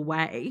acceptable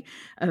way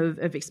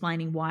of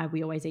explaining why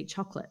we always eat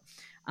chocolate,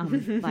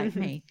 like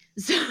me.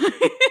 So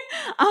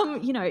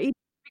you know,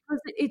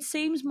 because it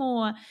seems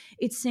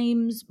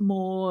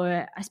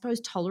more, I suppose,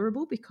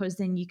 tolerable, because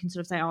then you can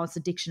sort of say, oh, it's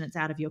addiction, it's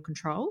out of your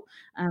control.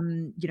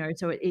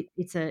 So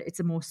it's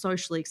a more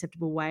socially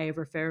acceptable way of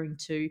referring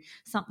to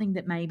something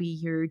that maybe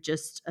you're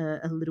just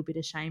a little bit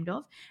ashamed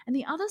of. And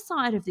the other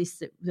side of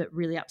this that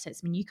really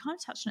upsets me, and you kind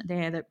of touched on it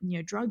there, that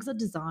drugs are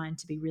designed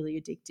to be really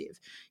addictive.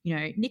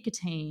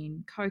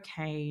 Nicotine,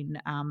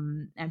 cocaine,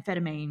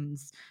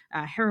 amphetamines,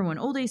 heroin,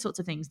 all these sorts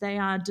of things, they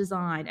are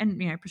designed,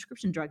 and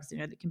prescription drugs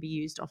that can be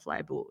used off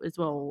label as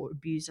well, or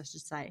abused, I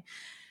should say.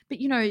 But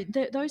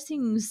those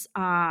things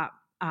are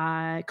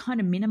kind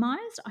of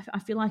minimized. I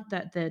feel like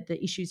that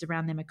the issues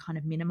around them are kind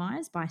of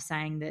minimized by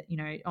saying that,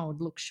 oh,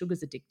 look,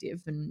 sugar's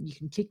addictive and you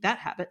can kick that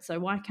habit, so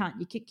why can't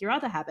you kick your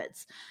other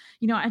habits?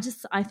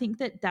 I think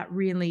that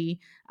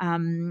really,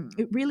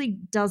 it really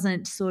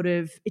doesn't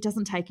it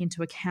doesn't take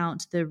into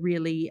account the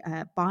really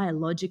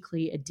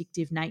biologically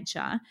addictive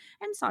nature,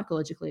 and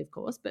psychologically, of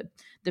course, but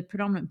the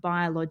predominant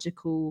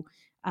biological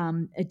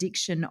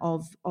addiction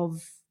of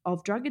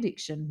drug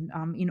addiction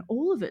in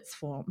all of its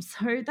forms.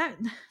 So that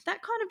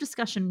kind of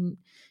discussion,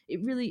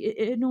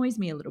 it annoys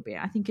me a little bit.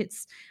 I think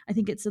it's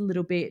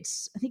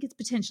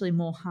potentially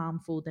more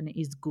harmful than it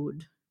is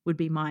good, would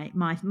be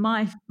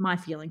my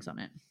feelings on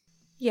it.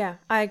 Yeah,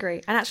 I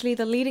agree. And actually,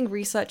 the leading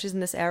researchers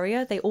in this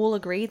area, they all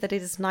agree that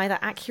it is neither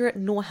accurate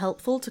nor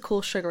helpful to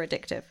call sugar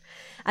addictive.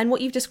 And what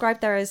you've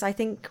described there is, I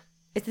think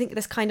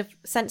this kind of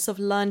sense of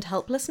learned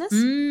helplessness,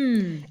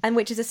 and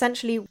which is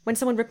essentially when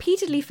someone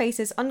repeatedly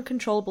faces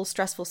uncontrollable,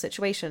 stressful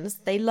situations,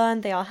 they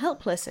learn they are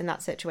helpless in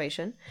that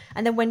situation,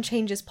 and then when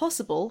change is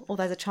possible, or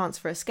there's a chance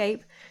for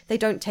escape, they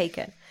don't take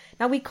it.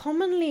 Now, we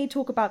commonly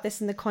talk about this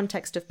in the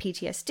context of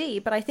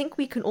PTSD, but I think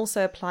we can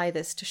also apply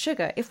this to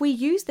sugar. If we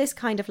use this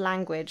kind of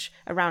language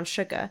around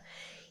sugar,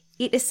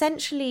 it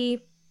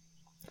essentially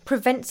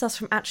prevents us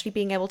from actually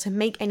being able to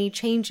make any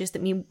changes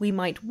that we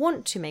might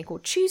want to make or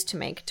choose to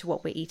make to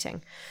what we're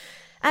eating.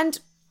 And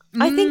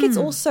I think it's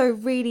also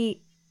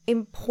really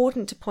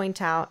important to point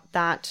out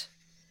that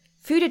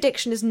food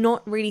addiction is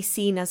not really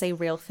seen as a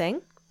real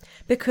thing,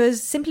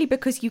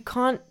 because you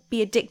can't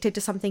be addicted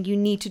to something you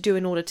need to do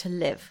in order to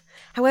live.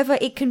 However,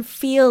 it can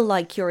feel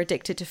like you're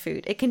addicted to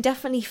food. It can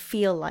definitely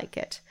feel like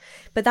it.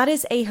 But that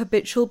is a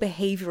habitual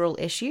behavioral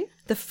issue.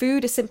 The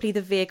food is simply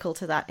the vehicle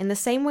to that, in the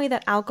same way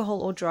that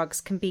alcohol or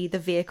drugs can be the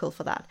vehicle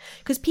for that.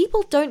 Because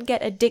people don't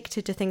get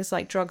addicted to things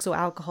like drugs or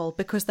alcohol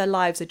because their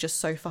lives are just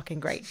so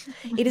fucking great.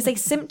 It is a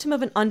symptom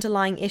of an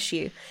underlying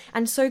issue.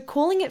 And so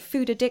calling it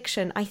food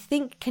addiction, I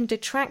think, can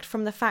detract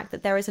from the fact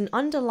that there is an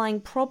underlying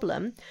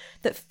problem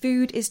that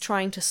food is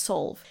trying to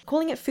solve.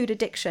 Calling it food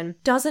addiction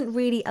doesn't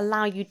really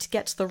allow you to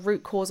get to the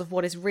root cause of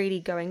what is really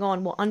going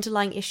on, what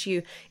underlying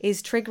issue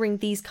is triggering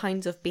these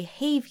kinds of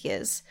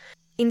behaviors.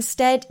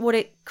 Instead, what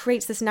it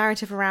creates this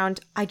narrative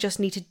around, I just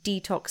need to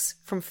detox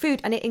from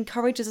food, and it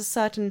encourages a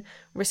certain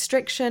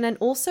restriction and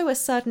also a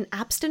certain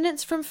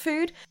abstinence from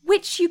food,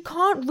 which you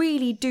can't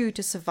really do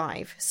to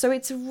survive. So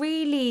it's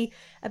really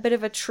a bit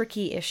of a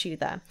tricky issue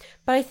there.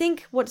 But I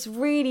think what's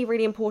really,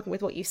 really important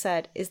with what you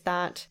said is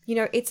that,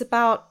 it's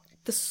about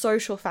the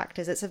social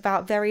factors. It's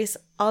about various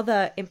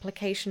other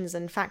implications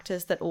and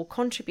factors that all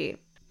contribute.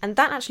 And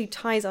that actually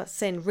ties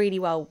us in really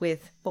well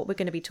with what we're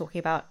going to be talking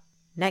about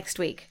next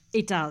week.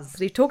 It does.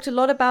 We've talked a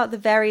lot about the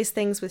various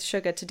things with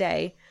sugar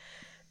today,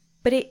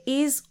 but it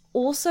is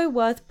also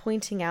worth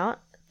pointing out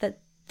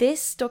that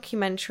this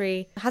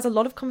documentary has a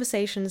lot of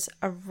conversations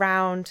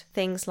around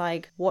things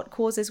like what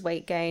causes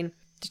weight gain,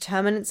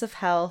 determinants of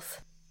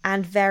health,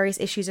 and various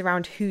issues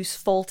around whose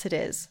fault it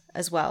is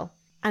as well.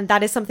 And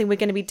that is something we're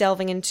going to be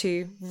delving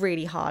into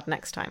really hard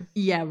next time.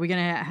 Yeah, we're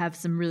going to have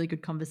some really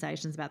good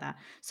conversations about that.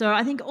 So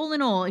I think all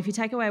in all, if you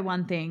take away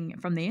one thing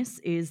from this,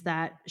 is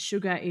that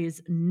sugar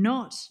is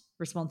not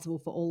responsible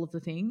for all of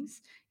the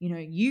things.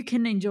 You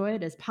can enjoy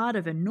it as part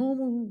of a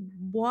normal,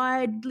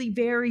 widely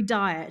varied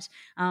diet,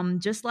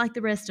 just like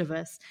the rest of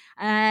us.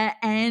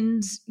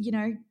 And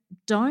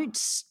don't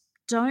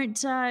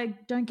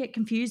get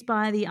confused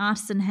by the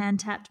artisan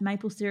hand-tapped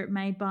maple syrup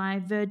made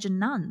by virgin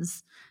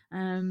nuns.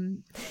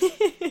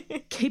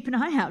 Keep an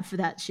eye out for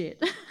that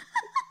shit.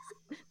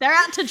 They're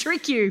out to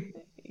trick you.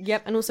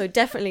 Yep, and also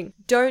definitely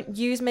don't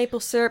use maple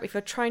syrup if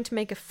you're trying to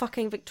make a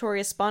fucking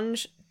Victoria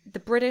sponge. The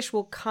British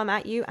will come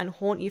at you and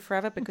haunt you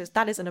forever because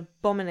that is an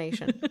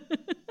abomination.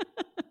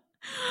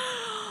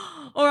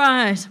 All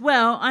right.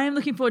 Well, I am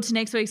looking forward to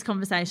next week's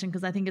conversation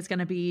because I think it's going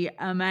to be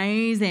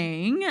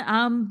amazing.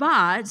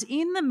 But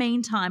in the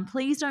meantime,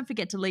 please don't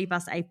forget to leave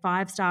us a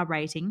 5-star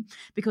rating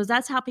because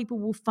that's how people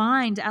will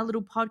find our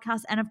little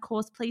podcast. And of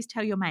course, please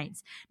tell your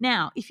mates.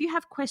 Now, if you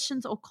have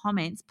questions or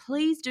comments,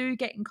 please do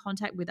get in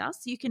contact with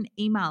us. You can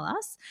email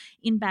us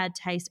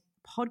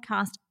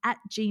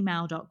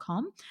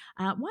inbadtastepodcast@gmail.com.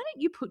 Why don't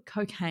you put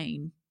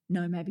cocaine?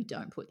 No, maybe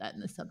don't put that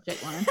in the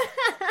subject line.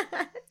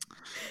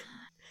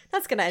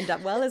 That's going to end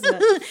up well, isn't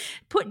it?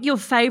 Put your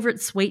favourite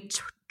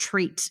sweet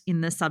treat in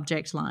the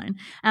subject line.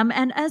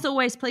 And as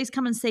always, please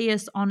come and see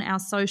us on our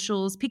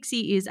socials.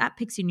 Pixie is at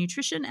Pixie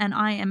Nutrition and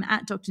I am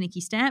at Dr.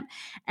 Nikki Stamp.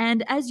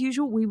 And as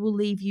usual, we will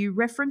leave you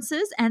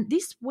references. And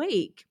this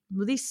week,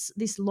 this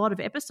lot of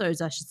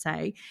episodes, I should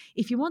say,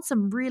 if you want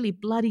some really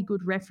bloody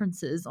good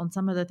references on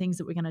some of the things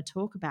that we're going to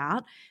talk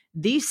about,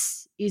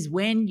 this is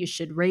when you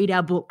should read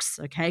our books,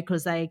 okay?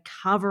 Because they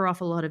cover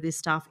off a lot of this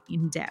stuff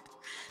in depth.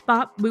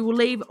 But we will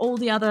leave all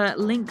the other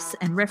links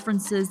and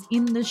references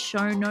in the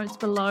show notes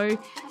below.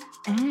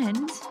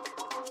 And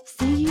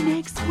see you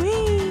next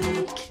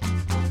week.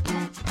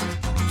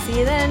 See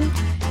you then.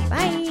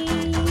 Bye.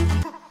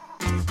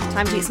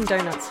 Time to eat some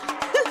donuts.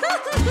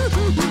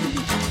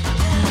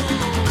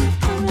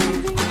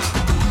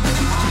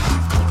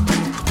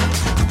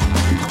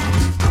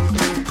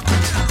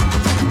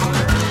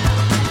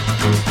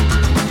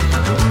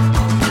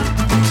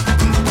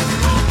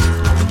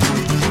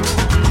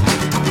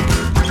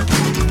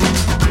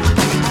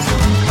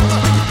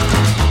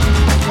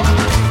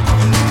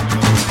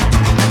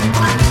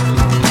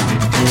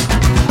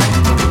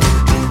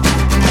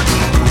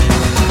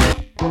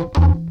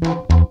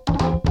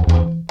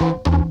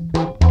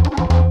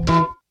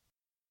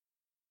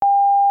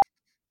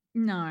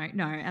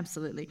 No,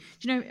 absolutely.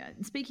 Do you know,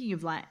 speaking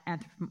of like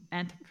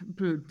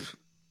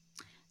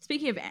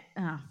speaking of,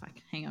 oh, fuck,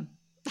 hang on.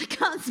 I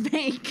can't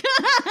speak.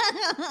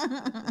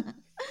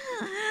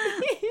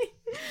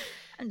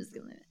 I'm just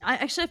going to, I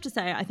actually have to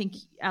say, I think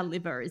our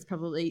liver is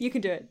probably. You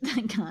can do it.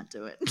 I can't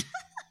do it.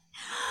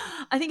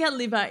 I think our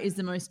liver is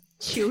the most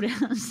chilled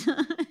out.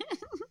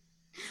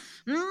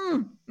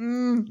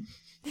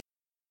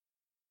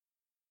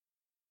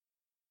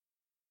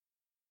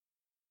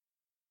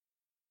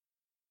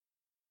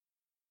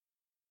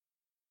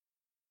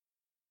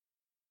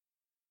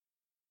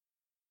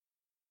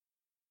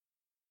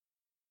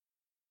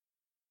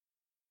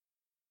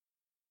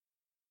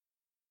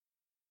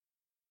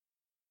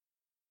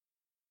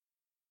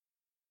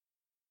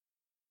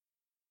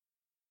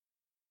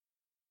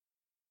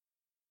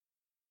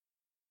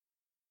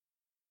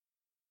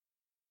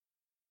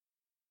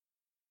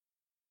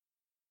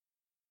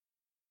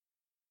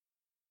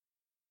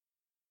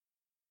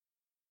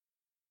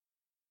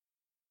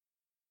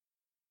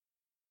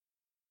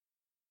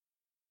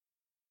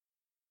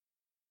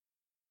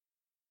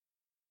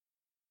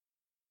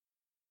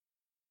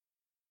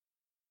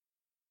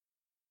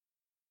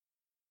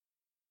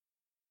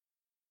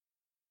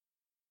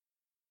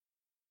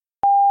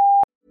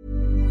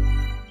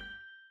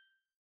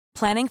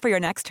 Planning for your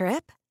next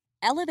trip?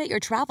 Elevate your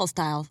travel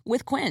style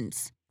with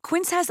Quince.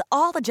 Quince has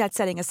all the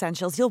jet-setting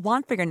essentials you'll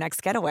want for your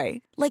next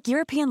getaway, like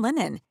European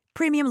linen,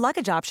 premium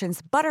luggage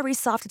options, buttery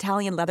soft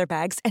Italian leather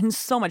bags, and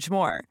so much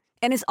more.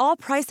 And is all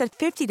priced at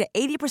 50 to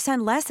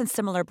 80% less than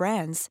similar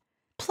brands.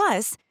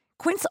 Plus,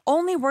 Quince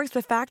only works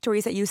with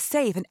factories that use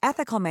safe and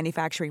ethical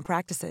manufacturing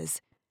practices.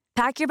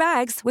 Pack your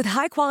bags with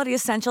high-quality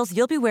essentials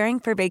you'll be wearing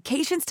for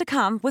vacations to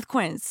come with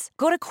Quince.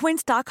 Go to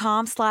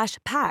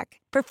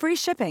quince.com/pack for free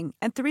shipping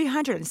and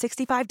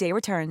 365-day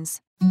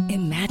returns.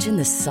 Imagine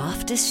the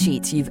softest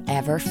sheets you've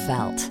ever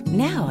felt.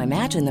 Now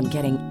imagine them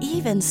getting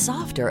even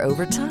softer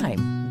over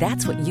time.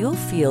 That's what you'll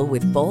feel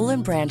with Boll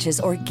 & Branch's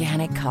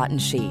organic cotton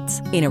sheets.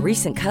 In a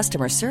recent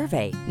customer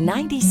survey,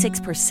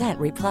 96%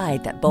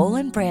 replied that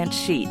Boll & Branch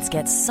sheets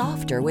get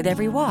softer with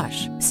every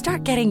wash.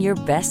 Start getting your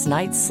best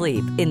night's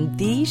sleep in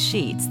these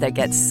sheets that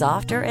get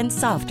softer and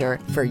softer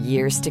for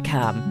years to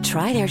come.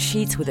 Try their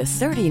sheets with a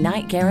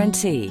 30-night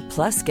guarantee.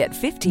 Plus, get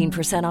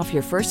 15% off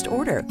your first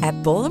order at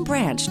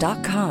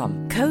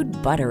bollandbranch.com. Code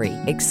BUTTERY.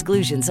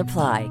 Exclusions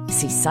apply.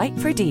 See site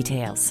for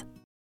details.